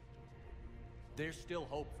 There's still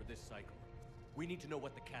hope for this cycle. We need to know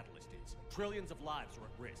what the catalyst is. Trillions of lives are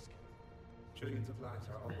at risk. Trillions of lives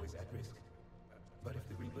are always at risk. But if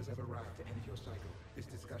the Reapers have arrived to end your cycle, this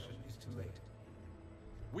discussion is too late.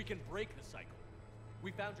 We can break the cycle.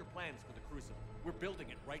 We found your plans for the Crucible. We're building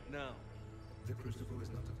it right now. The Crucible is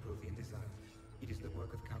not of Prothean design. It is the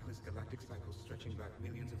work of countless galactic cycles stretching back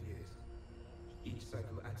millions of years. Each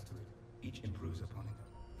cycle adds to it. Each improves upon it.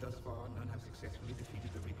 Thus far, none have successfully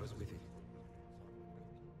defeated the Reapers with it.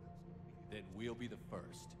 Then we'll be the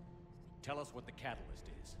first. Tell us what the catalyst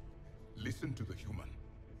is. Listen to the human.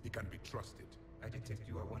 He can be trusted. I detect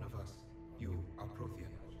you are one of us. You are Prothean.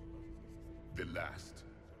 The last.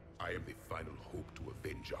 I am the final hope to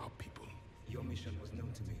avenge our people. Your mission was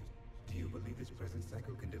known to me. Do you believe this present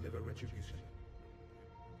cycle can deliver retribution?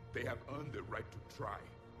 They have earned the right to try.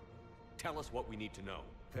 Tell us what we need to know.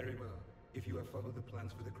 Very well. If you have followed the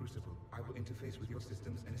plans for the Crucible, I will interface with your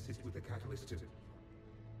systems and assist with the catalyst too.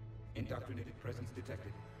 Indoctrinated presence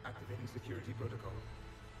detected. Activating security protocol.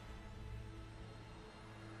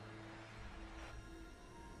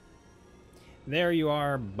 There you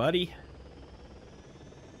are, buddy.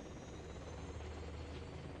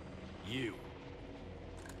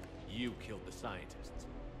 You killed the scientists.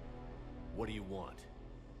 What do you want?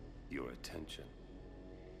 Your attention.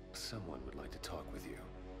 Someone would like to talk with you.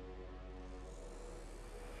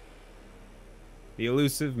 The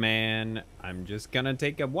elusive man. I'm just gonna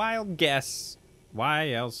take a wild guess.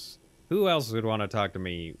 Why else? Who else would want to talk to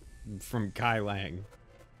me from Kai Lang?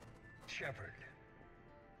 Shepard.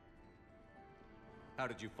 How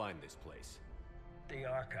did you find this place? The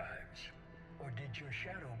archives. Or did your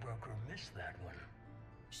shadow broker miss that one?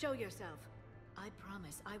 Show yourself. I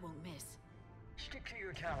promise I won't miss. Stick to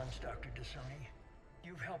your talents, Dr. Dasani.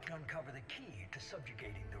 You've helped uncover the key to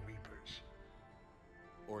subjugating the Reapers.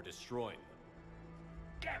 Or destroying them.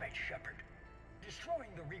 Damn it, Shepard. Destroying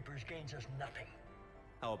the Reapers gains us nothing.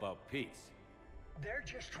 How about peace? They're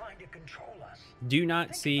just trying to control us. Do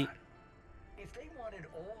not see. If they wanted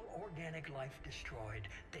all organic life destroyed,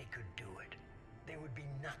 they could do it. There would be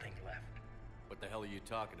nothing left. What the hell are you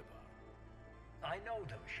talking about? I know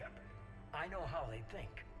them, Shepard. I know how they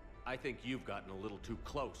think. I think you've gotten a little too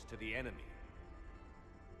close to the enemy.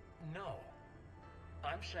 No.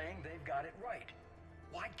 I'm saying they've got it right.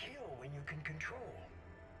 Why kill when you can control?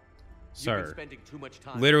 Sir, You've been spending too much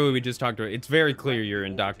time. Literally, we just talked to it. It's very clear you're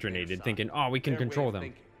indoctrinated, thinking, oh, we can control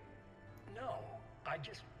them. No, I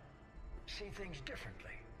just see things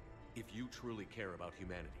differently. If you truly care about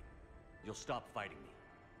humanity, you'll stop fighting me.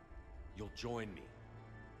 You'll join me.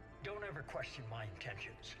 Don't ever question my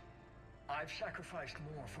intentions. I've sacrificed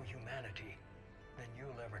more for humanity than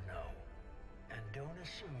you'll ever know. And don't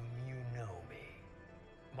assume you know me.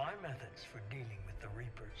 My methods for dealing with the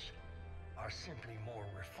Reapers are simply more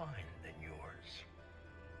refined than yours.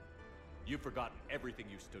 You've forgotten everything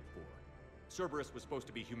you stood for. Cerberus was supposed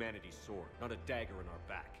to be humanity's sword, not a dagger in our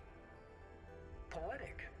back.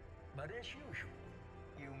 Poetic, but as usual,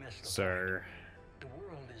 you missed the Sir. point. The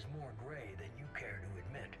world is more gray than you care to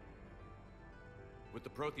admit. With the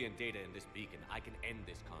Prothean data in this beacon, I can end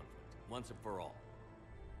this conflict, once and for all.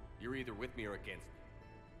 You're either with me or against me.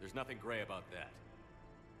 There's nothing gray about that.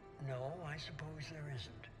 No, I suppose there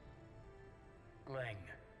isn't. Lang,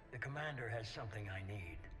 the commander has something I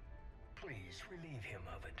need. Please relieve him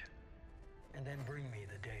of it. And then bring me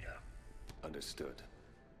the data. Understood.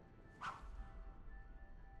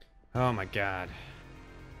 Oh my god.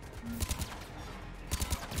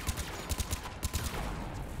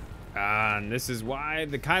 And this is why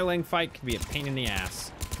the Kai Lang fight can be a pain in the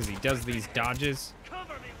ass. Because he does these dodges.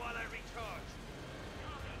 Cover me while I recharge.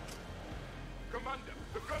 Commander,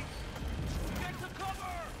 the gun. Get to cover!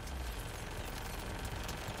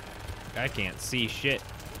 I can't see shit.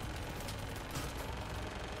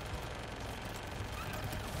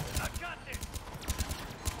 I got this.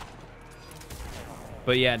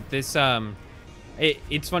 But yeah, this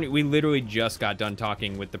it's funny, we literally just got done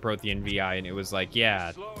talking with the Prothean VI and it was like,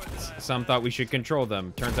 yeah, some thought we should control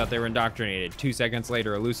them. Turns out they were indoctrinated. 2 seconds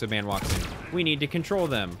later, Elusive Man walks in. We need to control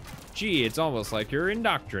them. Gee, it's almost like you're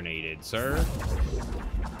indoctrinated, sir. Your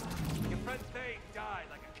friend Thane died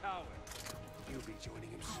like a coward. You'll be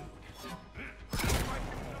joining him soon.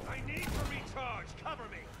 I need to recharge. Cover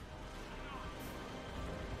me.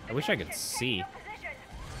 I wish I could see.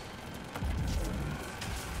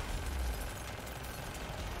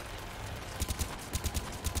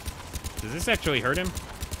 Does this actually hurt him?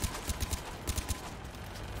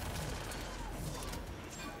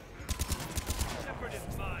 Shepard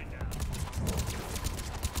is mine now.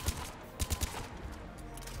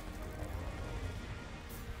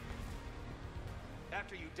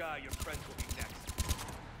 After you die, your friends will be next.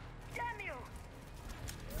 Damn you!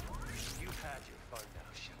 You've had your fun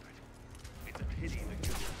now, Shepard. It's a pity the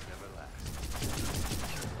good ones never last.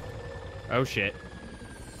 Oh shit.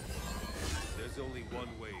 There's only one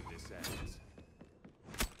way this ends.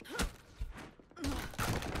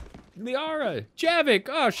 Liara! Javik!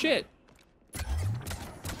 Oh shit!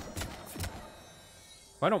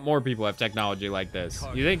 Why don't more people have technology like this?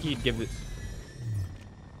 You think he'd give it...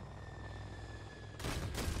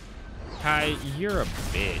 Kai, you're a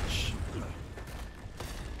bitch.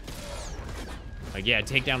 Like, yeah,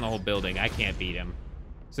 take down the whole building. I can't beat him.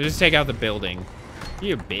 So just take out the building.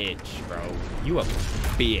 You a bitch, bro. You a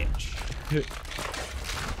bitch.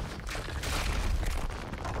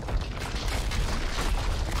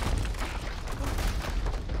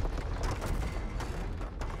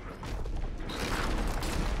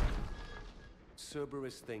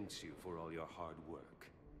 Cerberus thanks you for all your hard work.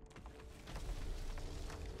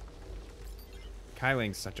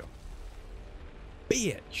 Kyling's such a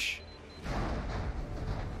bitch.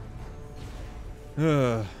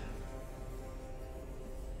 Ugh.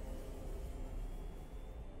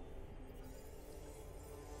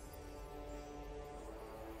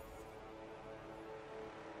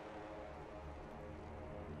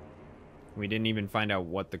 We didn't even find out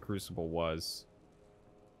what the Crucible was.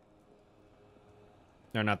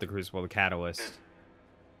 No, not the Crucible, the Catalyst.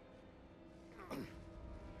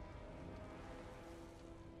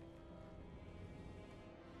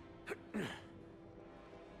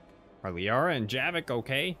 Are Liara and Javik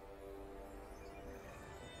okay?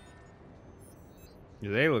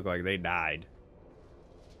 They look like they died.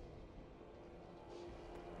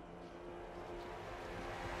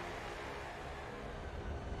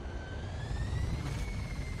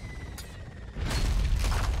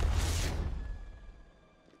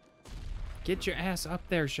 Get your ass up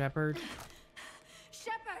there, Shepard.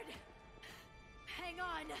 Shepard! Hang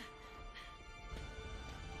on.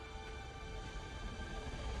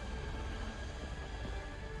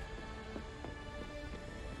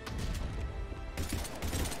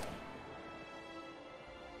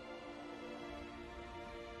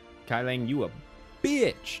 Kylang, you a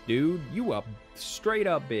bitch, dude. You a straight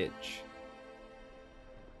up bitch.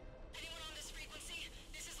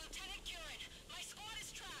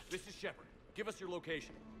 This is Shepard. Give us your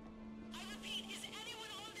location. I repeat, is anyone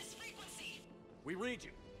on this frequency? We read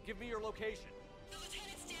you. Give me your location. The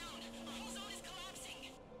lieutenant's down. Our whole zone is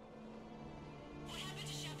collapsing. What happened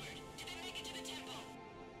to Shepard? Did they make it to the temple?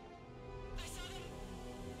 I saw them.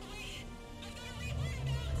 Wait, I've got a reaper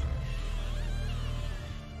inbound.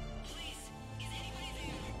 Please, is anybody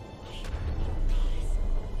there?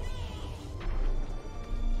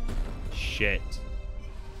 Shit.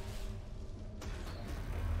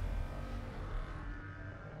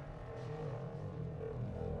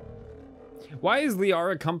 Why is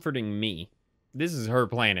Liara comforting me? This is her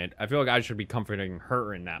planet. I feel like I should be comforting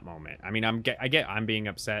her in that moment. I mean, I get I'm being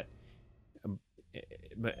upset,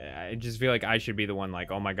 but I just feel like I should be the one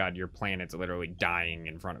like, oh my god, your planet's literally dying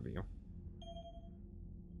in front of you.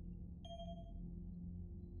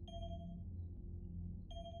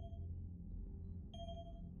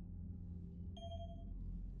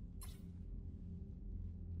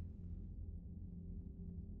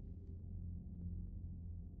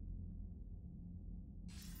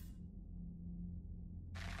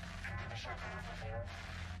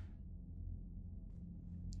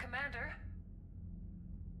 Commander?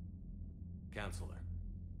 Counselor.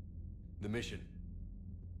 The mission.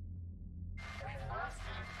 We've lost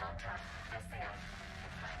contact with Thessia. The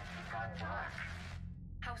planet has gone dark.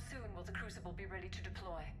 How soon will the Crucible be ready to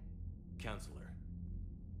deploy? Counselor.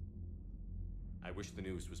 I wish the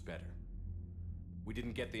news was better. We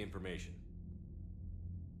didn't get the information.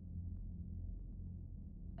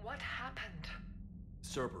 What happened?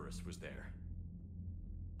 Cerberus was there.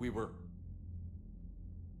 We were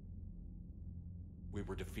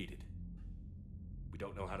defeated. We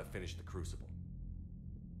don't know how to finish the Crucible.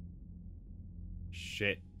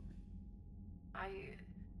 Shit. I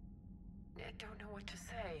don't know what to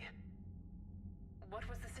say. What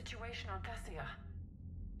was the situation on Thessia?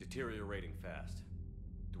 Deteriorating fast.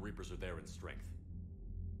 The Reapers are there in strength.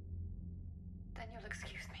 Then you'll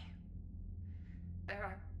excuse me. There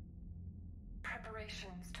are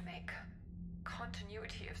preparations to make,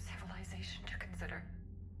 continuity of civilization to consider.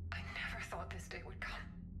 I never thought this day would come.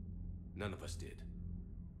 None of us did.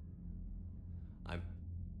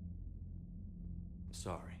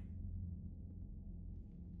 sorry.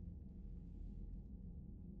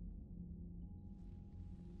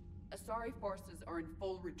 ASARI forces are in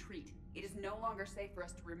full retreat. It is no longer safe for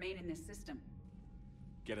us to remain in this system.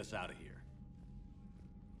 Get us out of here.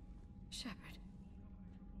 Shepard.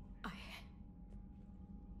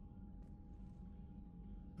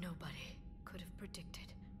 Nobody could have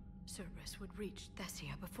predicted Cerberus would reach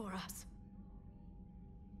Thessia before us.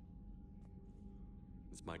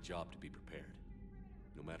 It's my job to be prepared,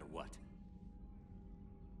 no matter what.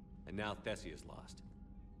 And now Thessia's lost,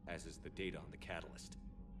 as is the data on the catalyst.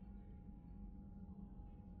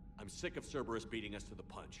 I'm sick of Cerberus beating us to the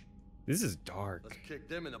punch. This is dark. Let's kick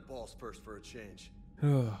them in the balls first for a change.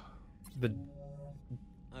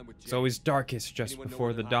 It's always darkest just Anyone know before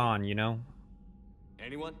where the they're dawn, you know?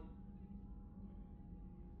 Anyone?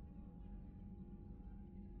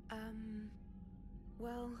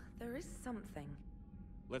 Well, there is something.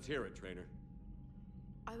 Let's hear it, Trainer.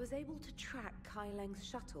 I was able to track Kai Leng's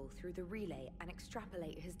shuttle through the relay and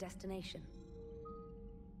extrapolate his destination.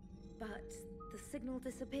 But the signal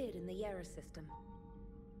disappeared in the Yera system.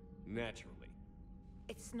 Naturally.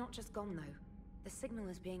 It's not just gone, though. The signal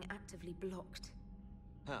is being actively blocked.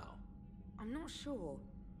 How? I'm not sure,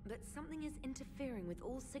 but something is interfering with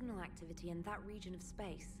all signal activity in that region of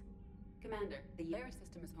space. Commander, the Yera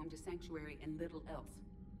system is home to Sanctuary and little else.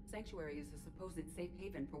 Sanctuary is a supposed safe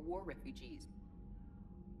haven for war refugees.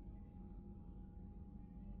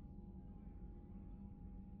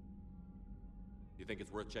 You think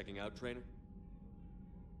it's worth checking out, Trainer?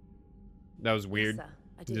 That was weird. Yes,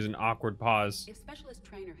 sir. There's an awkward pause. If Specialist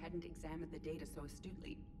Trainer hadn't examined the data so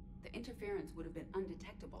astutely, the interference would have been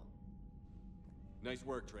undetectable. Nice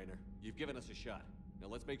work, Trainer. You've given us a shot. Now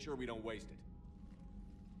let's make sure we don't waste it.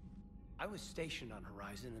 I was stationed on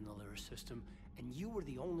Horizon in the Lyra system, and you were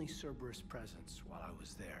the only Cerberus presence while I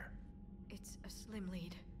was there. It's a slim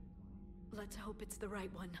lead. Let's hope it's the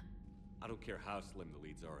right one. I don't care how slim the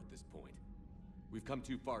leads are at this point. We've come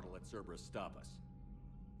too far to let Cerberus stop us.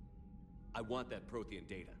 I want that Prothean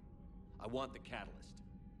data. I want the catalyst.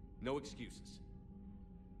 No excuses.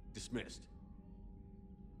 Dismissed.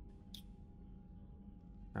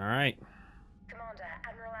 All right. Commander,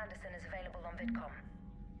 Admiral Anderson is available on VidCom.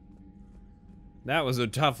 That was a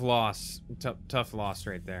tough loss. Tough loss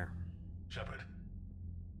right there. Shepard,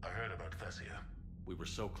 I heard about Thessia. We were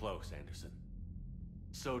so close, Anderson.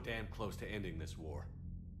 So damn close to ending this war.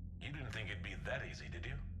 You didn't think it'd be that easy, did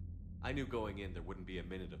you? I knew going in there wouldn't be a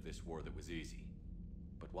minute of this war that was easy.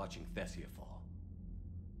 But watching Thessia fall,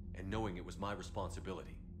 and knowing it was my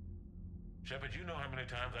responsibility. Shepard, you know how many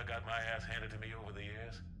times I got my ass handed to me over the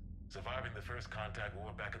years? Surviving the first contact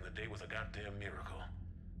war back in the day was a goddamn miracle.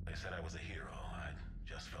 They said I was a hero. I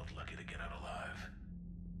just felt lucky to get out alive.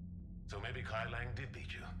 So maybe Kai Lang did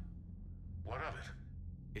beat you. What of it?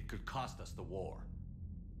 It could cost us the war.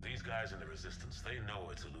 These guys in the Resistance, they know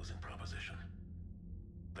it's a losing proposition.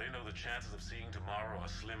 They know the chances of seeing tomorrow are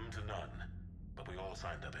slim to none. But we all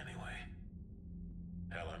signed up anyway.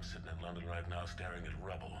 Hell, I'm sitting in London right now staring at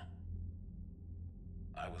rubble.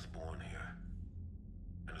 I was born here.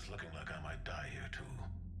 And it's looking like I might die here too.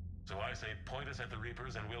 So I say point us at the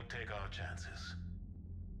Reapers and we'll take our chances.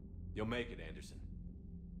 You'll make it, Anderson.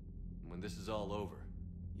 And when this is all over,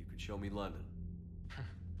 you can show me London.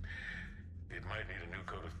 It might need a new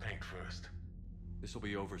coat of paint first. This will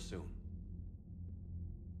be over soon.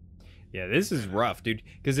 Yeah, this is rough, dude.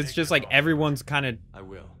 Because it's just like everyone's kind of I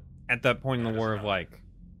will. At that point in the war of like,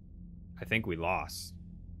 I think we lost.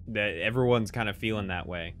 That everyone's kind of feeling that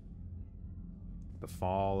way. The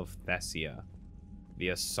fall of Thessia. The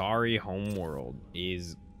ASARI homeworld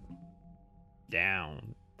is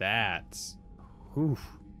down. That's... Whew.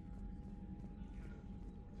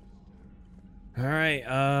 Alright,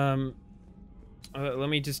 let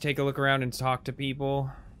me just take a look around and talk to people.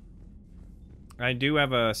 I do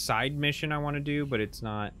have a side mission I want to do, but it's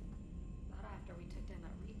not... Not after we took down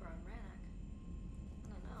that Reaper on Rannoch. I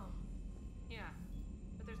don't know. Yeah,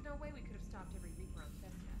 but there's no way we could have stopped every Reaper on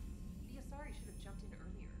Thessia. The ASARI should have jumped in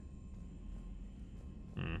earlier.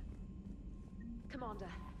 Commander,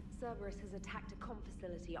 Cerberus has attacked a comm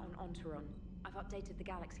facility on Ontarom. I've updated the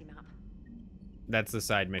galaxy map. That's the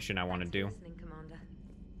side mission I want to do. Listening, Commander.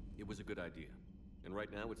 It was a good idea. And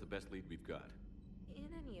right now, it's the best lead we've got. In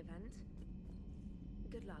any event,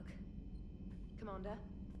 good luck. Commander?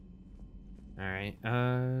 Alright,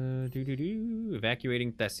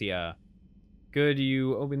 evacuating Thessia. Good,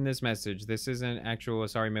 you open this message. This isn't actual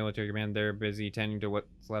ASARI military command. They're busy tending to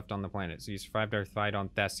what's left on the planet. So you survived our fight on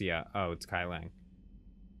Thessia. Oh, it's Kai Lang.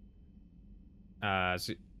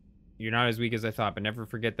 So You're not as weak as I thought, but never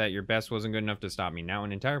forget that your best wasn't good enough to stop me. Now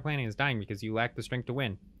an entire planet is dying because you lack the strength to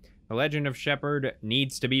win. The legend of Shepard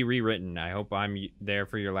needs to be rewritten. I hope I'm there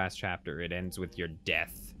for your last chapter. It ends with your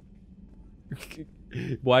death.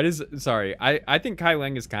 Why does... Sorry, I think Kai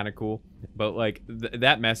Leng is kind of cool, but, like,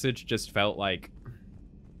 that message just felt like...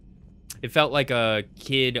 It felt like a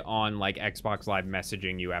kid on, like, Xbox Live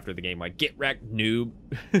messaging you after the game, like, get wrecked, noob.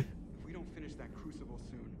 If we don't finish that crucible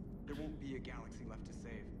soon, there won't be a galaxy left to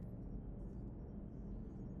save.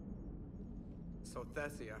 So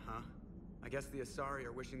Thessia, huh? I guess the ASARI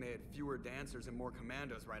are wishing they had fewer dancers and more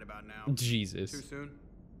commandos right about now. Jesus. Too soon?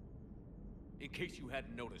 In case you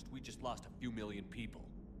hadn't noticed, we just lost a few million people.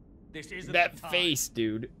 This isn't that the time. face,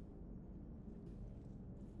 dude.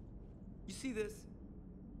 You see this?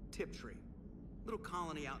 Tiptree. Little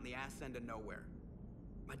colony out in the ass end of nowhere.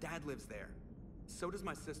 My dad lives there. So does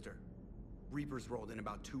my sister. Reapers rolled in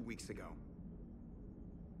about 2 weeks ago.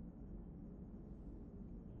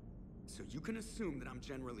 So you can assume that I'm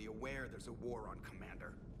generally aware there's a war on,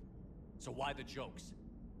 Commander. So why the jokes?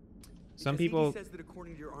 Some Because people... Edie says that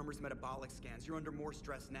according to your armor's metabolic scans, you're under more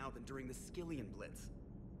stress now than during the Skillian Blitz.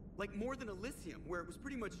 Like more than Elysium, where it was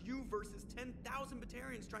pretty much you versus 10,000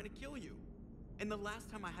 Batarians trying to kill you. And the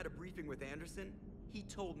last time I had a briefing with Anderson, he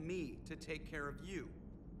told me to take care of you.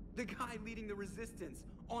 The guy leading the resistance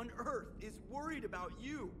on Earth is worried about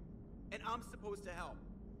you. And I'm supposed to help.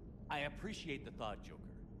 I appreciate the thought, Joker.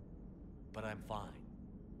 But I'm fine.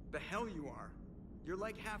 The hell you are. You're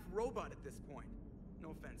like half robot at this point.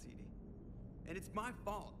 No offense, Edie. And it's my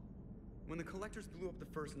fault. When the Collectors blew up the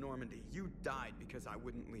first Normandy, you died because I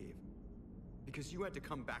wouldn't leave. Because you had to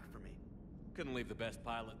come back for me. Couldn't leave the best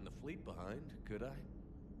pilot in the fleet behind, could I?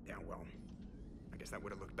 Yeah, well, I guess that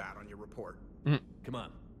would have looked bad on your report. Come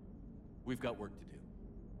on. We've got work to do.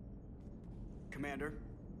 Commander?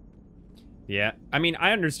 Yeah, I mean,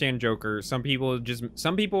 I understand Joker. Some people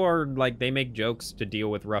are like, they make jokes to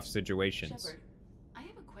deal with rough situations. Shepard, I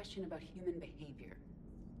have a question about human behavior.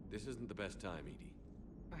 This isn't the best time, Edie.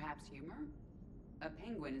 Perhaps humor? A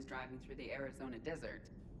penguin is driving through the Arizona desert.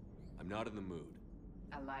 I'm not in the mood.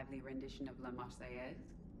 A lively rendition of La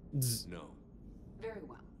Marseillaise? No. Very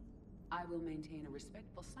well. I will maintain a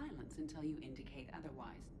respectful silence until you indicate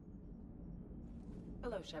otherwise.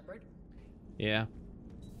 Hello, Shepard. Yeah.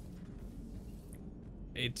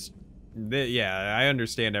 Yeah, I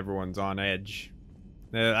understand everyone's on edge.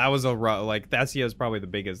 That was a like, Thessia is probably the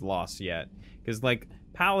biggest loss yet. Because, like,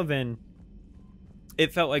 Palaven,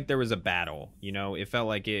 it felt like there was a battle, you know? It felt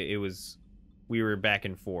like it was, we were back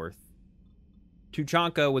and forth.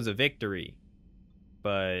 Tuchanka was a victory.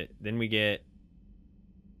 But then we get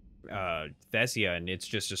Thessia, and it's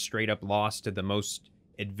just a straight-up loss to the most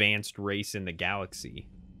advanced race in the galaxy.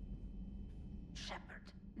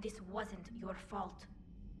 Shepard, this wasn't your fault.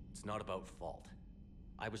 It's not about fault.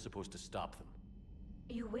 I was supposed to stop them.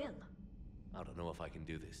 You will. I don't know if I can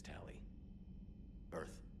do this, Tali.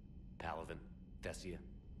 Earth, Palaven, Thessia.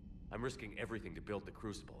 I'm risking everything to build the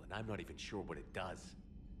Crucible, and I'm not even sure what it does.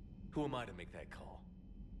 Who am I to make that call?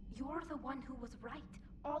 You're the one who was right,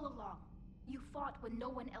 all along. You fought when no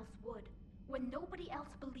one else would, when nobody else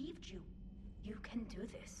believed you. You can do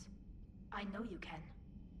this. I know you can.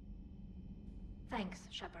 Thanks,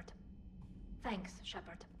 Shepard. Thanks,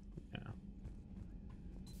 Shepard. Yeah.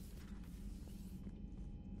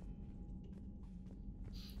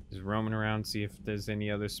 Just roaming around, see if there's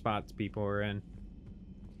any other spots people are in.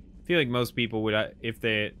 I feel like most people would,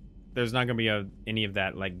 there's not gonna be any of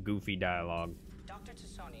that, like, goofy dialogue. Dr.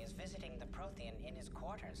 Tassoni is visiting the Prothean in his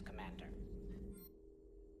quarters, Commander.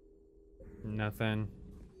 Nothing.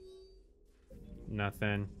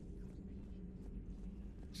 Nothing.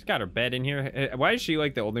 She's got her bed in here. Why is she,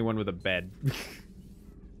 like, the only one with a bed?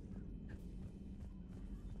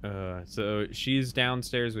 So she's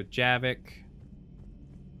downstairs with Javik.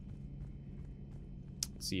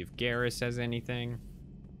 Let's see if Garrus has anything.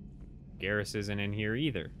 Garrus isn't in here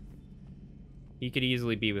either. He could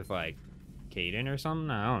easily be with, like, Kaidan or something?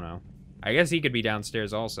 I don't know. I guess he could be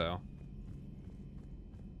downstairs also.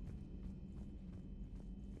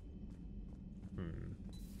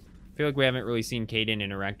 I feel like we haven't really seen Kaidan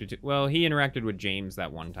interact with... Well, he interacted with James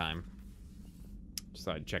that one time. Just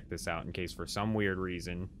thought I'd check this out in case for some weird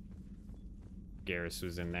reason Garrus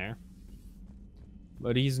was in there.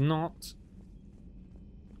 But he's not.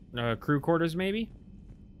 Crew quarters, maybe?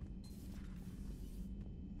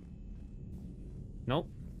 Nope.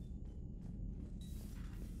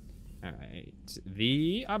 Alright.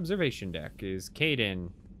 The observation deck is Kaidan.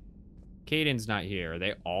 Kaidan's not here. Are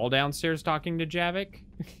they all downstairs talking to Javik?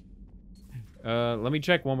 Let me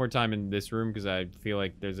check one more time in this room because I feel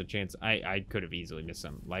like there's a chance I could have easily missed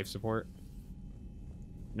some life support.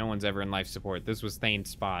 No one's ever in life support. This was Thane's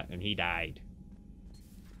spot, and he died.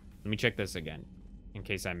 Let me check this again, in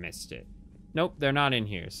case I missed it. Nope, they're not in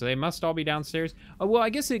here, so they must all be downstairs. Oh, well, I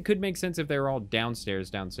guess it could make sense if they were all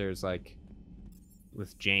downstairs, like,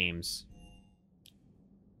 with James.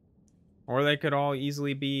 Or they could all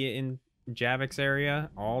easily be in Javik's area,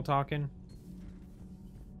 all talking.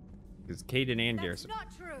 Because Kaidan and Garrison.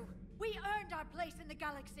 That's not true. We earned our place in the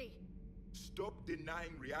galaxy. Stop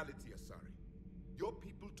denying reality, Asari. Your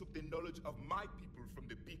people took the knowledge of my people from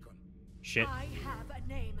the beacon. Shit. I have a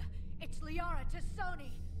name. It's Liara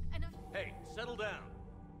Tassoni, and Hey, settle down.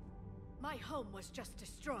 my home was just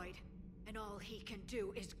destroyed, and all he can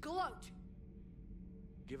do is gloat.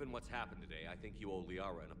 Given what's happened today, I think you owe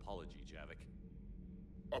Liara an apology, Javik.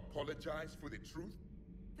 Apologize for the truth?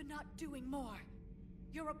 For not doing more.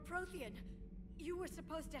 You're a Prothean. You were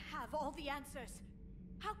supposed to have all the answers.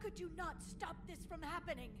 How could you not stop this from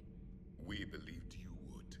happening? We believed you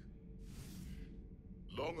would.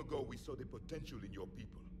 Long ago, we saw the potential in your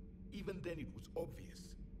people. Even then, it was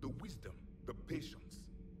obvious. The wisdom, the patience.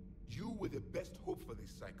 You were the best hope for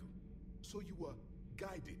this cycle. So you were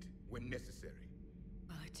guided when necessary.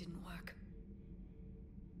 Well, it didn't work.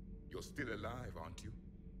 You're still alive, aren't you?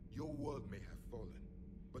 Your world may have fallen,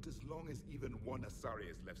 but as long as even one Asari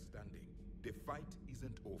is left standing, the fight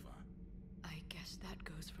isn't over. I guess that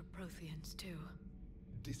goes for Protheans, too.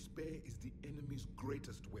 Despair is the enemy's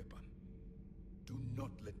greatest weapon. Do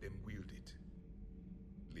not let them wield it.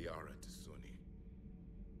 Liara Tassoni.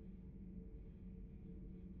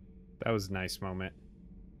 That was a nice moment.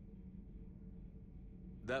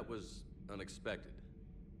 That was unexpected.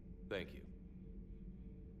 Thank you.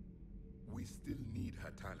 We still need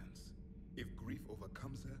her talents. If grief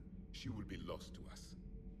overcomes her, she will be lost to us.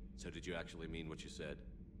 So did you actually mean what you said?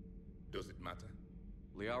 Does it matter?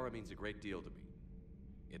 Liara means a great deal to me.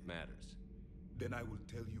 It matters. Then I will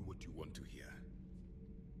tell you what you want to hear.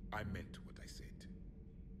 I meant what I said.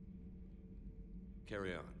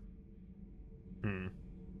 Carry on.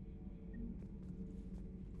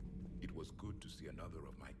 It was good to see another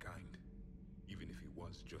of my kind, even if he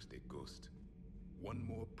was just a ghost. One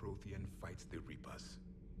more Prothean fights the Reapers.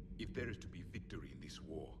 If there is to be victory in this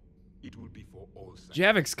war, it will be for all sides.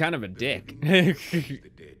 Javik's kind of a dick.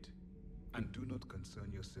 The dead. And do not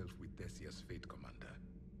concern yourself with Thessia's fate, Commander.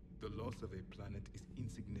 The loss of a planet is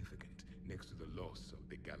insignificant next to the loss of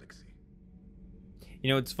the galaxy.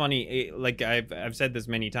 You know, it's funny. Like I've said this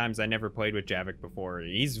many times. I never played with Javik before.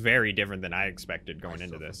 He's very different than I expected going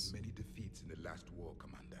into this. Many defeats in the last war,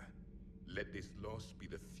 Commander. Let this loss be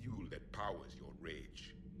the fuel that powers your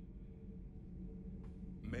rage.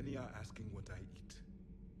 Many are asking what I eat.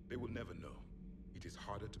 They will never know. It is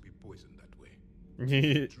harder to be poisoned that way.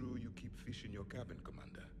 It's true you keep fish in your cabin,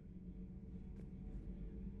 Commander.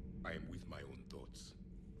 I am with my own thoughts.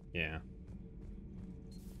 Yeah.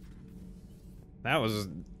 That was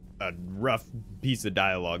a rough piece of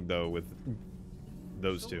dialogue, though, with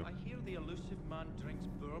those two. I hear the elusive man drinks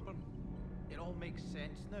bourbon. It all makes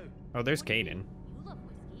sense now. Oh, there's Kaidan. You love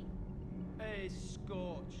whiskey. Hey,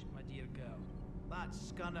 Scotch, my dear girl. That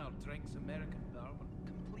Scunner drinks American bourbon.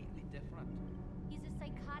 Completely different. He's a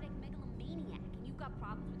psychotic megalomaniac, and you've got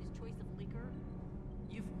problems with his choice of liquor?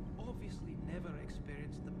 You've obviously never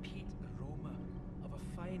experienced the peat aroma of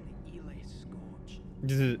a fine Ely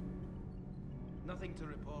Scotch. Nothing to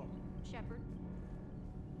report. Shepard?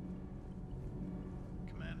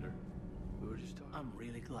 Commander, we were just talking. I'm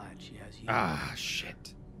really glad she has you. Ah,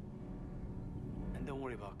 shit. And don't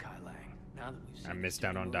worry about Kai Lang. Now that we've seen I missed his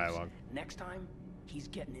out on moves, dialogue. Next time, he's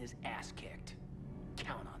getting his ass kicked.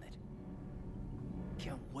 Count on it.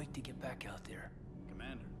 Can't wait to get back out there.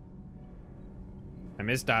 Commander. I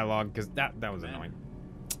missed dialogue because that was annoying.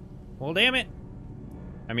 Well, damn it.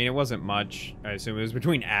 I mean, it wasn't much. I assume it was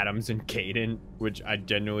between Adams and Kaidan, which I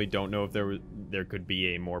genuinely don't know if there could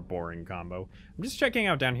be a more boring combo. I'm just checking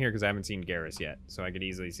out down here because I haven't seen Garrus yet, so I could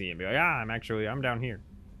easily see him. Be like, I'm down here.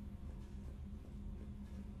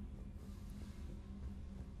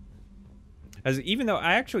 Even though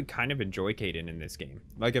I actually kind of enjoy Kaidan in this game.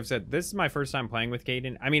 Like I've said, this is my first time playing with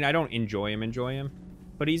Kaidan. I mean, I don't enjoy him,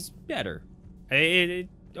 but he's better.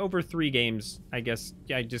 Over 3 games, I guess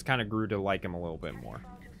I just kind of grew to like him a little bit more.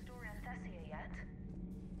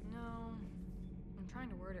 No. I'm trying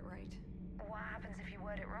to word it right. What happens if you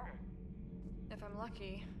word it wrong? If I'm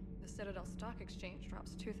lucky, the Citadel Stock Exchange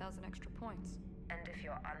drops 2,000 extra points. And if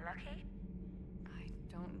you're unlucky? I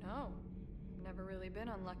don't know. I've never really been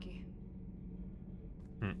unlucky.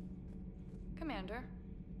 Commander.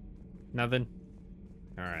 Nothing.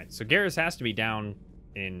 Alright, so Garrus has to be down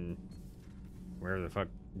in... where the fuck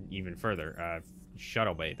even further?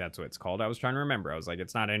 Shuttle Bay, that's what it's called. I was trying to remember. I was like,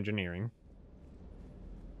 it's not engineering.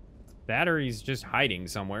 That or he's just hiding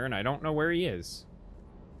somewhere, and I don't know where he is.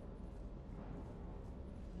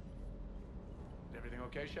 Everything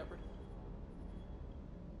okay, Shepard?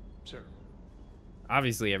 Sir.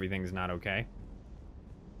 Obviously, everything's not okay.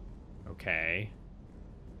 Okay.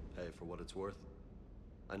 Hey, for what it's worth,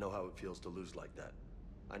 I know how it feels to lose like that.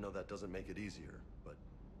 I know that doesn't make it easier, but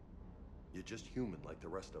you're just human like the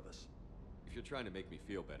rest of us. If you're trying to make me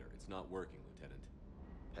feel better, it's not working, Lieutenant.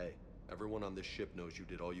 Hey, everyone on this ship knows you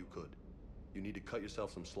did all you could. You need to cut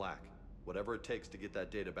yourself some slack. Whatever it takes to get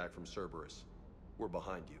that data back from Cerberus. We're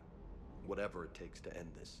behind you. Whatever it takes to end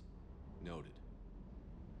this. Noted.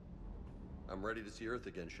 I'm ready to see Earth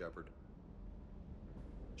again, Shepard.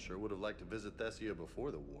 Sure would have liked to visit Thessia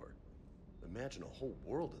before the war. Imagine a whole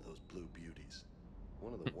world of those blue beauties.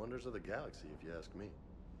 One of the wonders of the galaxy, if you ask me.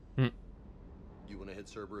 You want to hit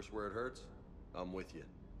Cerberus where it hurts? I'm with you.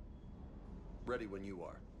 Ready when you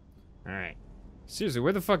are. Alright. Seriously,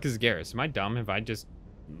 where the fuck is Garrus? Am I dumb? Have I just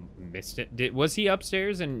missed it? Was he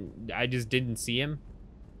upstairs and I just didn't see him?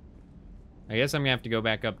 I guess I'm gonna have to go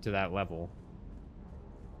back up to that level.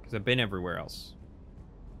 Because I've been everywhere else.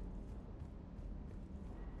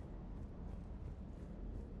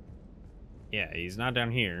 Yeah, he's not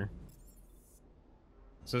down here.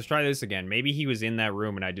 So let's try this again. Maybe he was in that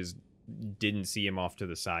room and I just didn't see him off to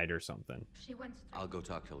the side or something. She went. I'll go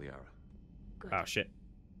talk to Liara. Good. Oh, shit.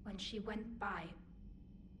 When she went by,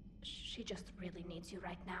 she just really needs you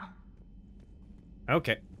right now.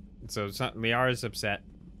 Okay. So Liara's upset.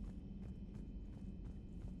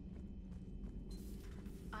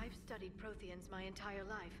 I've studied Protheans my entire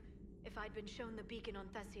life. If I'd been shown the beacon on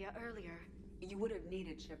Thessia earlier... You would have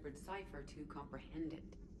needed Shepard's cipher to comprehend it.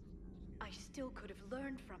 I still could have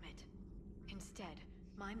learned from it. Instead,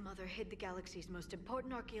 my mother hid the galaxy's most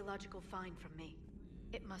important archaeological find from me.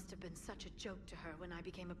 It must have been such a joke to her when I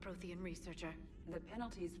became a Prothean researcher. The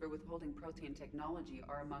penalties for withholding Prothean technology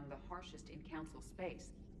are among the harshest in Council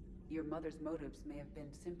space. Your mother's motives may have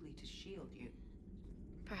been simply to shield you.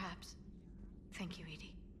 Perhaps. Thank you,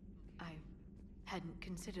 Edie. I hadn't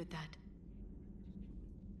considered that.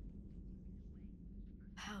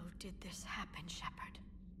 How did this happen, Shepard?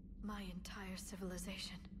 My entire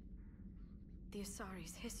civilization. The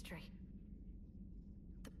ASARI's history.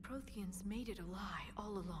 The Protheans made it a lie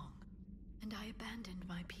all along, and I abandoned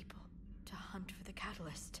my people to hunt for the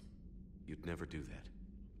catalyst. You'd never do that.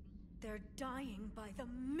 They're dying by the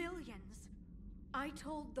millions. I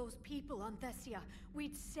told those people on Thessia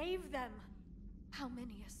we'd save them. How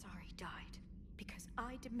many ASARI died because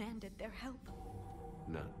I demanded their help?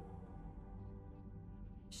 None.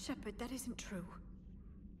 Shepard, that isn't true.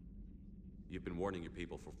 You've been warning your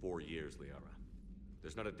people for 4 years, Liara.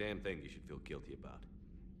 There's not a damn thing you should feel guilty about.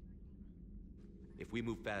 If we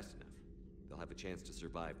move fast enough, they'll have a chance to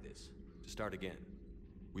survive this. To start again.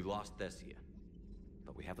 We lost Thessia,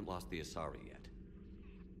 but we haven't lost the ASARI yet.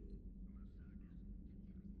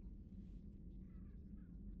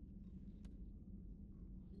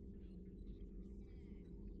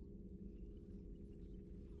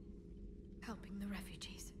 Helping the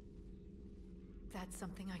refugees. That's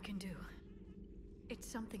something I can do. It's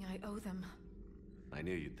something I owe them. I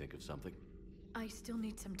knew you'd think of something. I still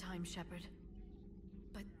need some time, Shepard.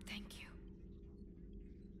 But thank you.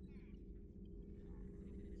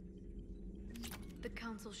 The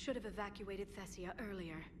Council should have evacuated Thessia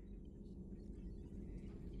earlier.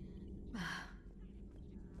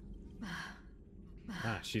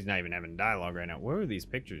 She's not even having dialogue right now. What were these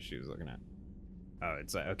pictures she was looking at? Oh,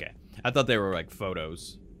 it's like, okay. I thought they were like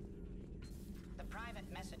photos. The private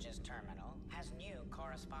messages terminal has new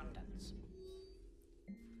correspondence.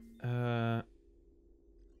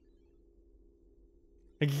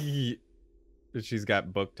 She's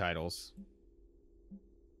got book titles.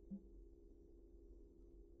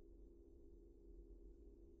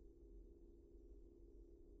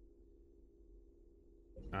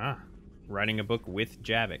 Ah, writing a book with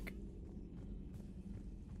Javik.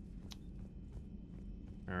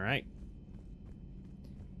 All right.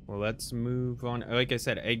 Well, let's move on. Like I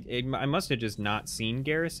said, I must have just not seen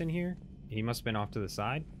Garrus in here. He must have been off to the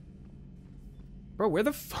side. Bro, where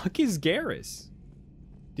the fuck is Garrus?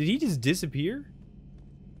 Did he just disappear?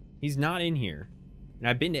 He's not in here. And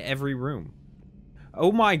I've been to every room.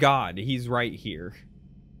 Oh my god, he's right here.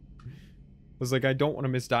 I was like, I don't want to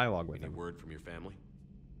miss dialogue with him. Any word from your family?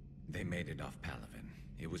 They made it off Palaven.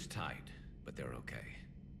 It was tight, but they're okay.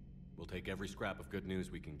 We'll take every scrap of good news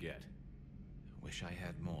we can get. Wish I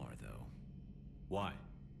had more, though. Why?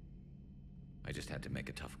 I just had to make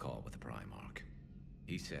a tough call with the Primarch.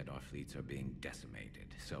 He said our fleets are being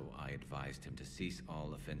decimated, so I advised him to cease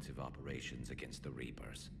all offensive operations against the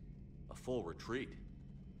Reapers. A full retreat?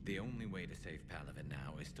 The only way to save Palaven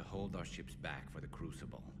now is to hold our ships back for the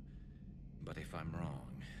Crucible. But if I'm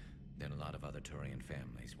wrong, then a lot of other Turian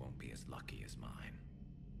families won't be as lucky as mine.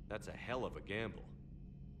 That's a hell of a gamble.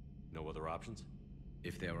 No other options?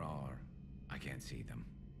 If there are, I can't see them.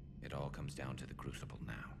 It all comes down to the Crucible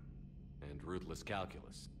now. And ruthless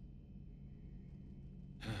calculus.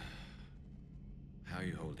 How are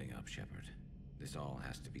you holding up, Shepard? This all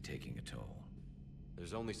has to be taking a toll.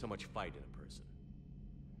 There's only so much fight in a person.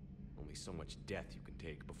 Only so much death you can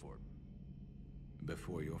take before...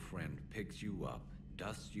 Before your friend picks you up,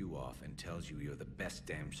 dusts you off, and tells you you're the best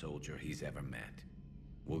damn soldier he's ever met.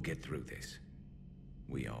 We'll get through this.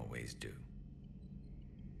 We always do.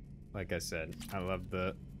 Like I said, I love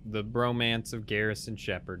the bromance of Garrus and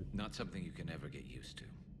Shepard. Not something you can ever get used to.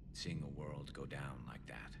 Seeing a world go down like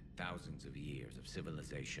that. Thousands of years of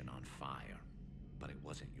civilization on fire. But it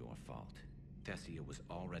wasn't your fault. Thessia was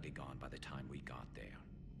already gone by the time we got there.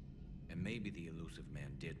 And maybe the elusive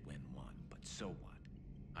man did win one, but so what?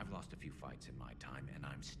 I've lost a few fights in my time, and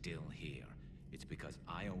I'm still here. It's because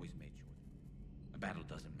I always made sure. A battle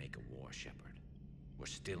doesn't make a war, Shepard. We're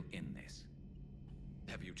still in this.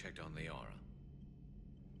 Have you checked on Liara?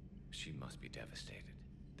 She must be devastated.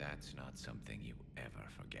 That's not something you ever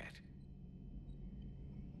forget.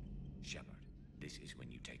 Shepard, this is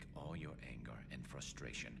when you take all your anger and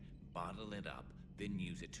frustration, bottle it up, then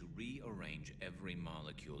use it to rearrange every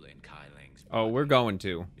molecule in Kai Ling's body. Oh, we're going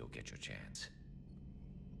to. You'll get your chance.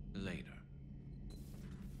 Later.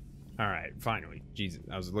 Alright, finally. Jesus,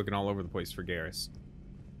 I was looking all over the place for Garrus.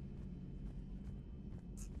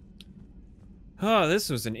 Oh, this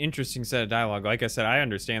was an interesting set of dialogue. Like I said, I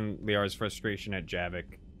understand Liara's frustration at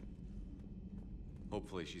Javik.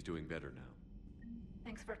 Hopefully she's doing better now.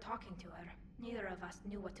 Thanks for talking to her. Neither of us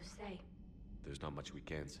knew what to say. There's not much we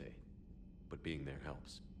can say, but being there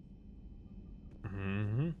helps.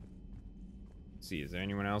 Mm-hmm. Let's see, is there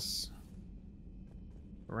anyone else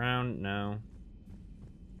around? No.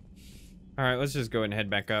 Alright, let's just go ahead and head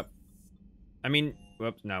back up. I mean,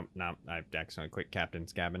 whoops, no, I accidentally clicked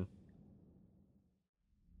Captain's Cabin.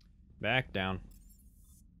 Back down.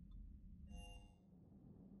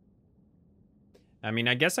 I mean,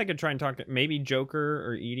 I guess I could try and talk to... Maybe Joker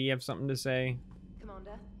or Edie have something to say.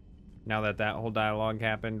 Commander? Now that that whole dialogue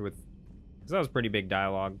happened with... Because that was pretty big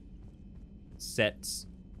dialogue. Sets.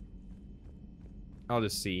 I'll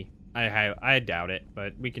just see. I doubt it,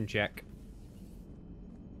 but we can check.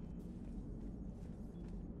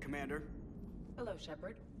 Commander? Hello,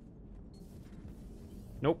 Shepard.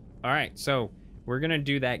 Nope. Alright, so... We're gonna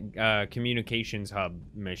do that communications hub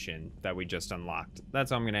mission that we just unlocked. That's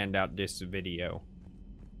how I'm gonna end out this video.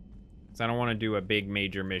 Because I don't want to do a big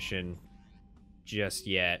major mission just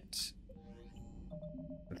yet.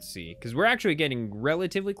 Let's see. Because we're actually getting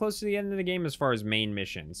relatively close to the end of the game as far as main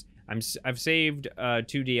missions. I've saved 2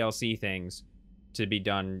 DLC things to be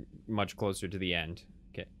done much closer to the end.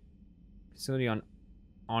 Okay. Facility on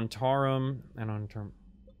Ontarom and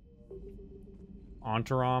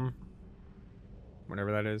Ontarom.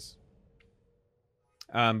 Whatever that is.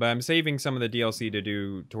 But I'm saving some of the DLC to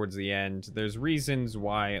do towards the end. There's reasons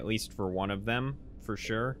why, at least for one of them, for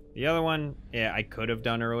sure. The other one, yeah, I could have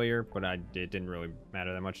done earlier, but it didn't really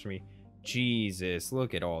matter that much to me. Jesus,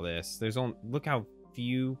 look at all this. Look how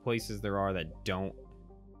few places there are that don't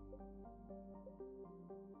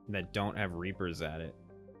have Reapers at it.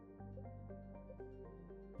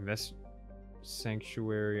 Invest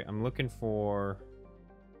Sanctuary. I'm looking for...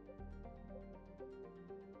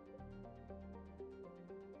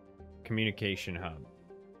 Communication hub.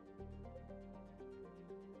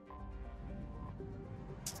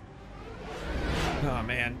 Oh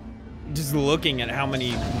man, just looking at how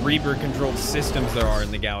many Reaper controlled systems there are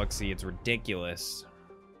in the galaxy, it's ridiculous.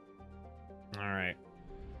 All right,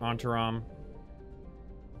 Ontarom.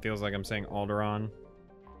 Feels like I'm saying Alderaan.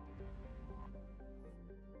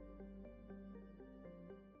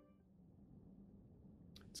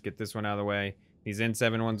 Let's get this one out of the way. These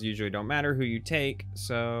N7 ones usually don't matter who you take,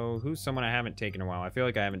 so who's someone I haven't taken in a while? I feel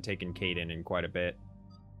like I haven't taken Kaidan in quite a bit.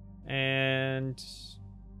 And let's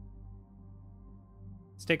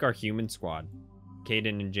take our human squad.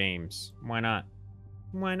 Kaidan and James. Why not?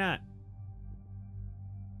 Why not?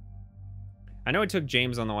 I know I took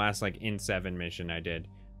James on the last, like, N7 mission I did.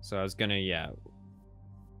 So I was gonna, yeah.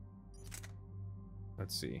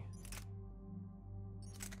 Let's see.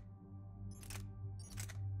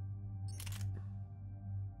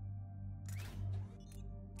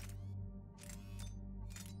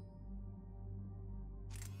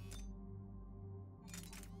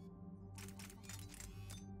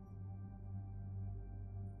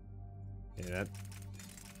 Yeah, that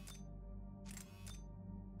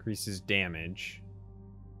increases damage.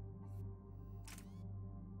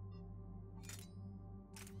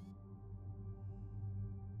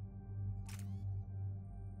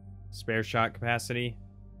 Spare shot capacity.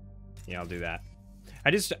 Yeah, I'll do that.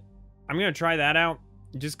 I'm gonna try that out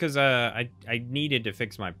just because I needed to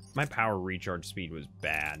fix my power recharge speed was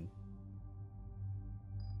bad.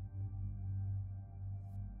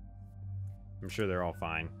 I'm sure they're all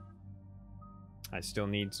fine. I still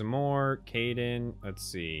need some more. Caden, let's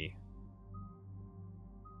see.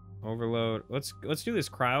 Overload. Let's do this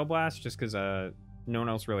cryoblast just because no one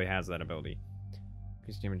else really has that ability.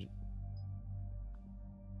 Increase damage.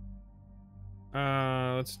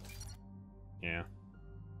 Let's. Yeah.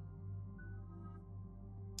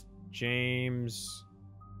 James.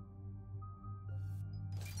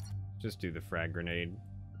 Just do the frag grenade.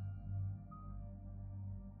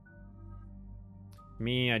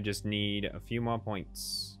 Me, I just need a few more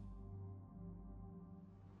points.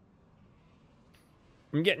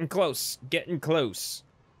 I'm getting close. Getting close.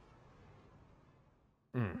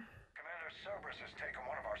 Commander Cerberus has taken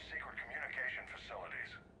one of our secret communication facilities.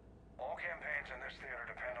 All campaigns in this theater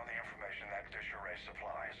depend on the information that dish array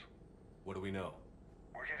supplies. What do we know?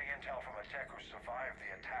 We're getting intel from a tech who survived the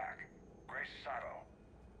attack. Grace Sato.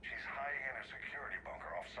 She's hiding in a security bunker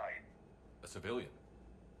off-site. A civilian?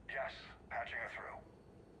 Yes, patching her through.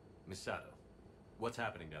 Miss Sato, what's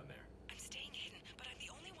happening down there? I'm staying hidden, but I'm the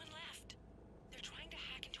only one left. They're trying to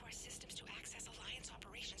hack into our systems to access Alliance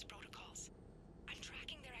operations protocols. I'm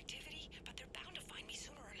tracking their activity, but they're bound to find me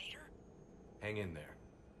sooner or later. Hang in there.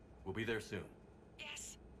 We'll be there soon.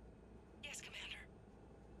 Yes. Yes, Commander.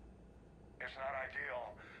 It's not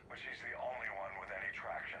ideal, but she's the only one with any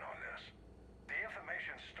traction on this. The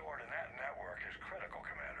information stored in that network is critical,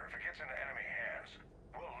 Commander. If it gets into enemy hands,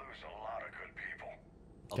 we'll lose a lot of good people.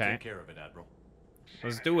 I'll take care of it, Admiral.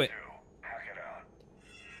 Let's do it. Hack it out.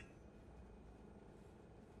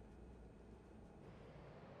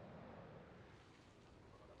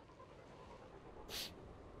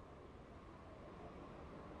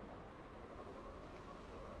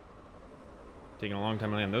 Taking a long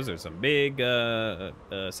time to land. Those are some big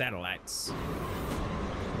satellites.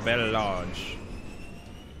 Very large.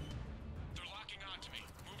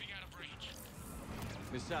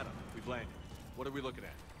 Miss Sato, we've landed. What are we looking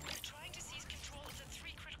at? They're trying to seize control of the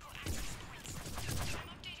 3 critical access points. I'm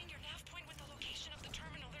updating your nav point with the location of the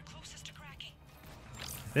terminal they're closest to cracking.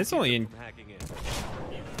 This only in. Hacking in.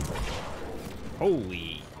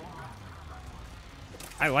 Holy.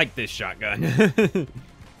 I like this shotgun.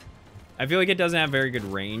 I feel like it doesn't have very good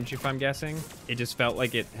range, if I'm guessing. It just felt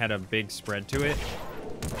like it had a big spread to it.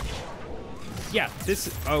 Yeah,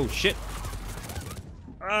 this. Oh, shit.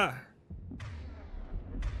 Ah.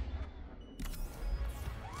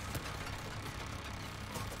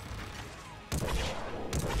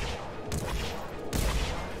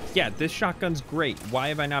 Yeah, this shotgun's great. Why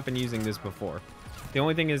have I not been using this before? The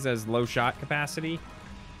only thing is as low shot capacity,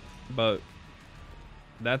 but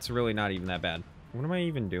that's really not even that bad. What am I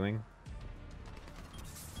even doing?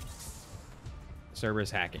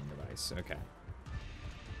 Cerberus hacking device. Okay.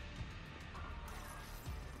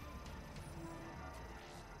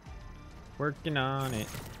 Working on it.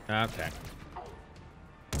 Okay.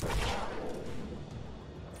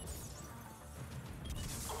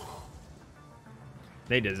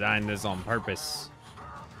 They designed this on purpose.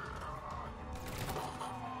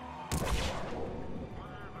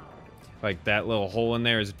 Like, that little hole in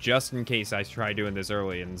there is just in case I try doing this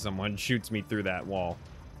early and someone shoots me through that wall.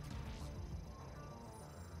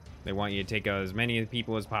 They want you to take out as many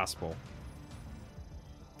people as possible.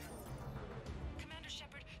 Commander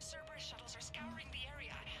Shepard, Cerberus shuttles are scouring the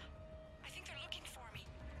area. I think they're looking for me.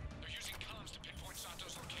 They're using comms to pinpoint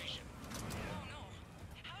Sato's location. Oh no.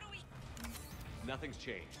 How do we... Nothing's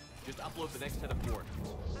changed. Just upload the next set of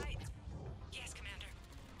coordinates. Yes, Commander.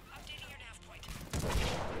 Updating your nav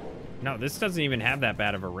point. No, this doesn't even have that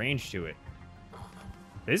bad of a range to it.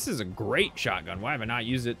 This is a great shotgun. Why have I not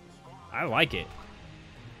used it? I like it.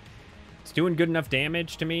 It's doing good enough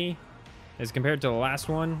damage to me as compared to the last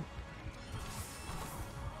one.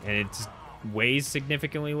 And it weighs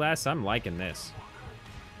significantly less. I'm liking this.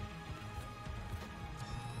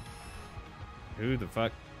 Who the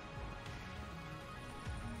fuck?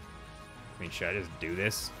 I mean, should I just do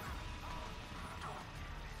this?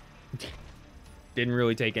 Didn't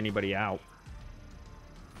really take anybody out.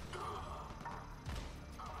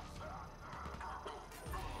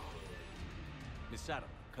 Miss Sato,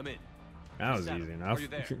 come in. That was easy enough. Are you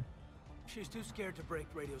there? She's too scared to break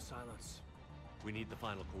radio silence. We need the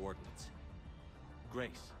final coordinates.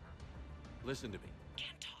 Grace, listen to me.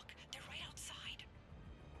 Can't talk. They're right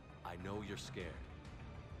I know you're scared.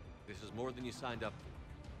 This is more than you signed up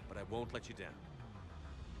for, but I won't let you down.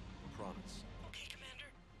 Promise. Okay, Commander.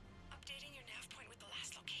 Updating your nav point with the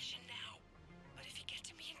last location now. But if you get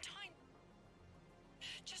to me in time,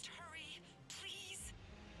 just hurry, please.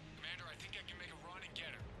 Commander, I think I can make a run and get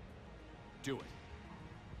her. Do it.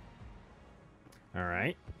 All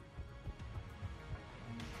right.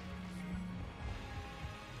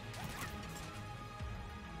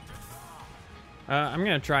 I'm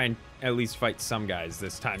gonna try and at least fight some guys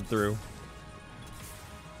this time through.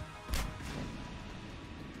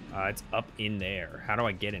 It's up in there. How do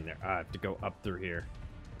I get in there? I have to go up through here.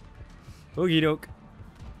 Okie doke.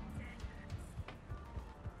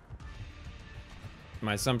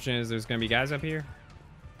 My assumption is there's gonna be guys up here.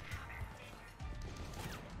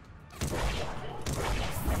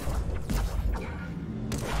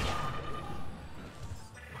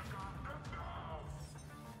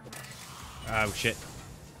 Oh shit.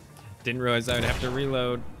 Didn't realize I would have to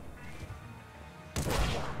reload.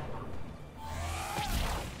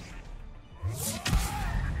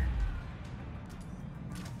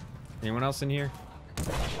 Anyone else in here?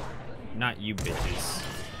 Not you bitches.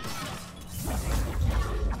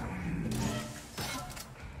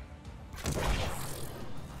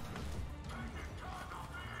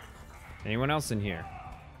 Anyone else in here?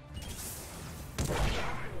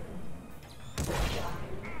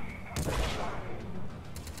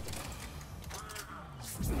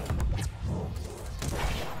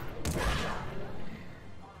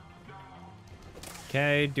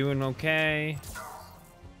 Okay, doing okay.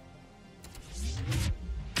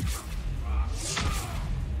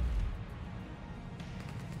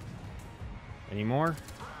 Any more?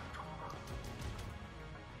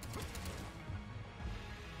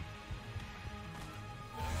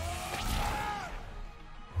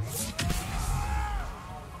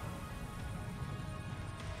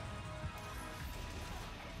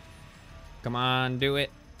 Come on, do it.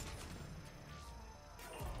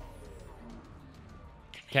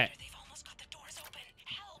 Okay. They've almost got the doors open.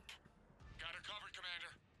 Help! Got her covered,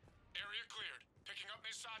 Commander. Area cleared. Picking up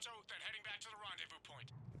Miss Sato, then heading back to the rendezvous point.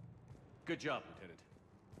 Good job, Lieutenant.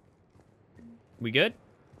 We good?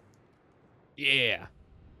 Yeah.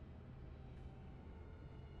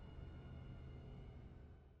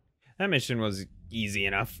 That mission was easy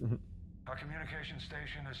enough. Our communication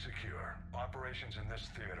station is secure. Operations in this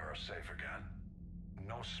theater are safe again.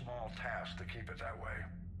 No small task to keep it that way.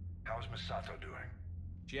 How's Miss Sato doing?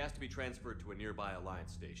 She has to be transferred to a nearby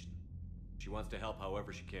Alliance station. She wants to help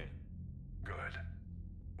however she can. Good.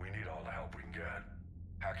 We need all the help we can get.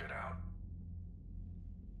 Hack it out.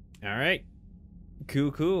 All right.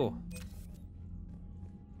 Cool, cool.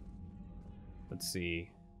 Let's see.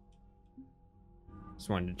 Just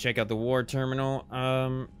wanted to check out the war terminal.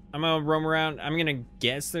 I'm gonna roam around. I'm gonna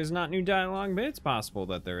guess there's not new dialogue, but it's possible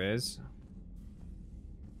that there is.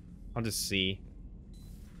 I'll just see.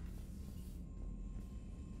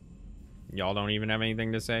 Y'all don't even have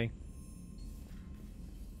anything to say?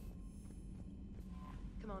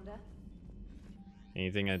 Commander?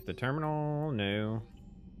 Anything at the terminal? No.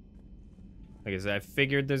 Like I said, I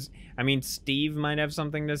figured this... I mean, Steve might have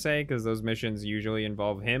something to say, because those missions usually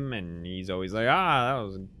involve him, and he's always like, ah, that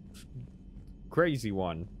was a crazy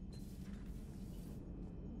one.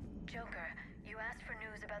 Joker, you asked for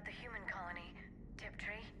news about the human colony,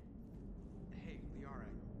 Tiptree. Hey, Liara,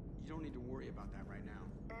 you don't need to worry about that right now.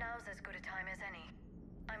 Now's as good a time as any.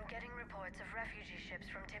 I'm getting reports of refugee ships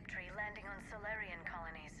from Tiptree landing on Solarian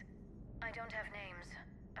colonies. I don't have names.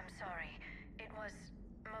 I'm sorry. It was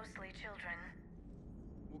mostly children.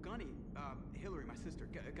 Well, Gunny, Hillary, my sister,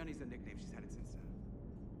 Gunny's the nickname she's had it since,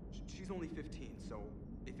 she's only 15, so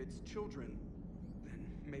if it's children, then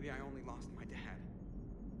maybe I only lost my dad.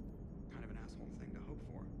 Kind of an asshole thing to hope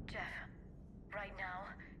for. Jeff, right now,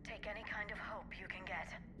 take any kind of hope you can get.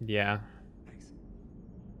 Yeah. Thanks.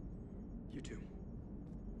 You too.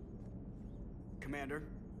 Commander?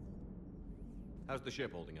 How's the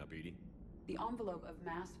ship holding up, Edie? The envelope of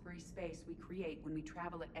mass-free space we create when we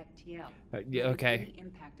travel at FTL. Yeah, okay. The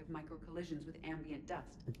impact of micro-collisions with ambient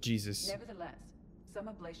dust. Jesus. Nevertheless, some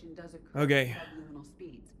ablation does occur Okay. at subluminal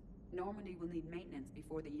speeds. Normandy will need maintenance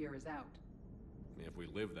before the year is out. If we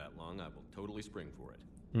live that long, I will totally spring for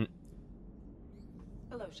it.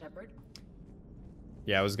 Hello, Shepard.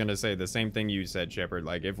 Yeah, I was gonna say the same thing you said, Shepard.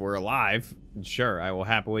 Like, if we're alive, sure, I will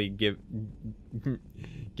happily give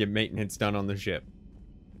maintenance done on the ship.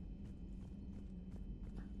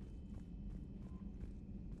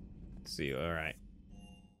 Let's see, all right.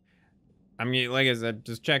 I mean, like I said,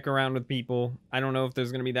 just check around with people. I don't know if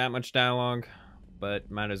there's gonna be that much dialogue,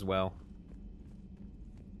 but might as well.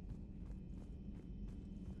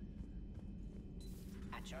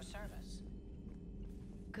 At your service.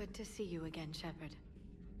 Good to see you again, Shepard.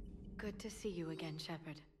 Good to see you again,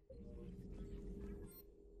 Shepard.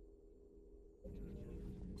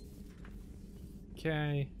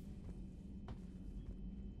 Okay.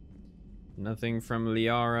 Nothing from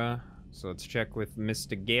Liara, so let's check with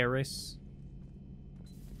Mr. Garrus.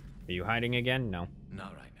 Are you hiding again? No.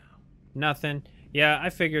 Not right now. Nothing. Yeah, I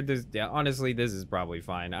figured this. Yeah, honestly, this is probably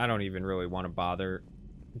fine. I don't even really want to bother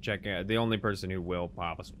checking out. The only person who will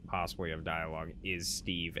possibly have dialogue is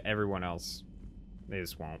Steve. Everyone else, they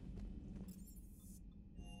just won't.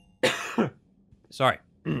 Sorry.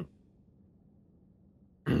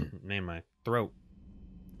 Man, my throat.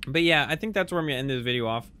 But yeah, I think that's where I'm going to end this video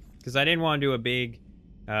off. Because I didn't want to do a big,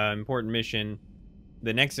 important mission.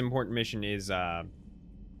 The next important mission is,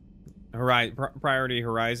 Priority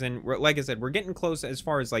Horizon. Like I said, we're getting close as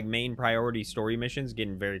far as, like, main priority story missions.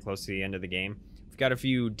 Getting very close to the end of the game. We've got a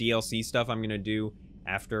few DLC stuff I'm going to do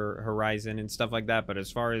after Horizon and stuff like that. But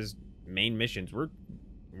as far as main missions,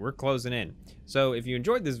 we're closing in. So if you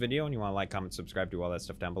enjoyed this video and you want to like, comment, subscribe, do all that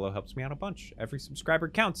stuff down below, helps me out a bunch. Every subscriber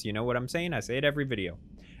counts. You know what I'm saying? I say it every video. All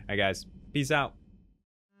right, guys. Peace out.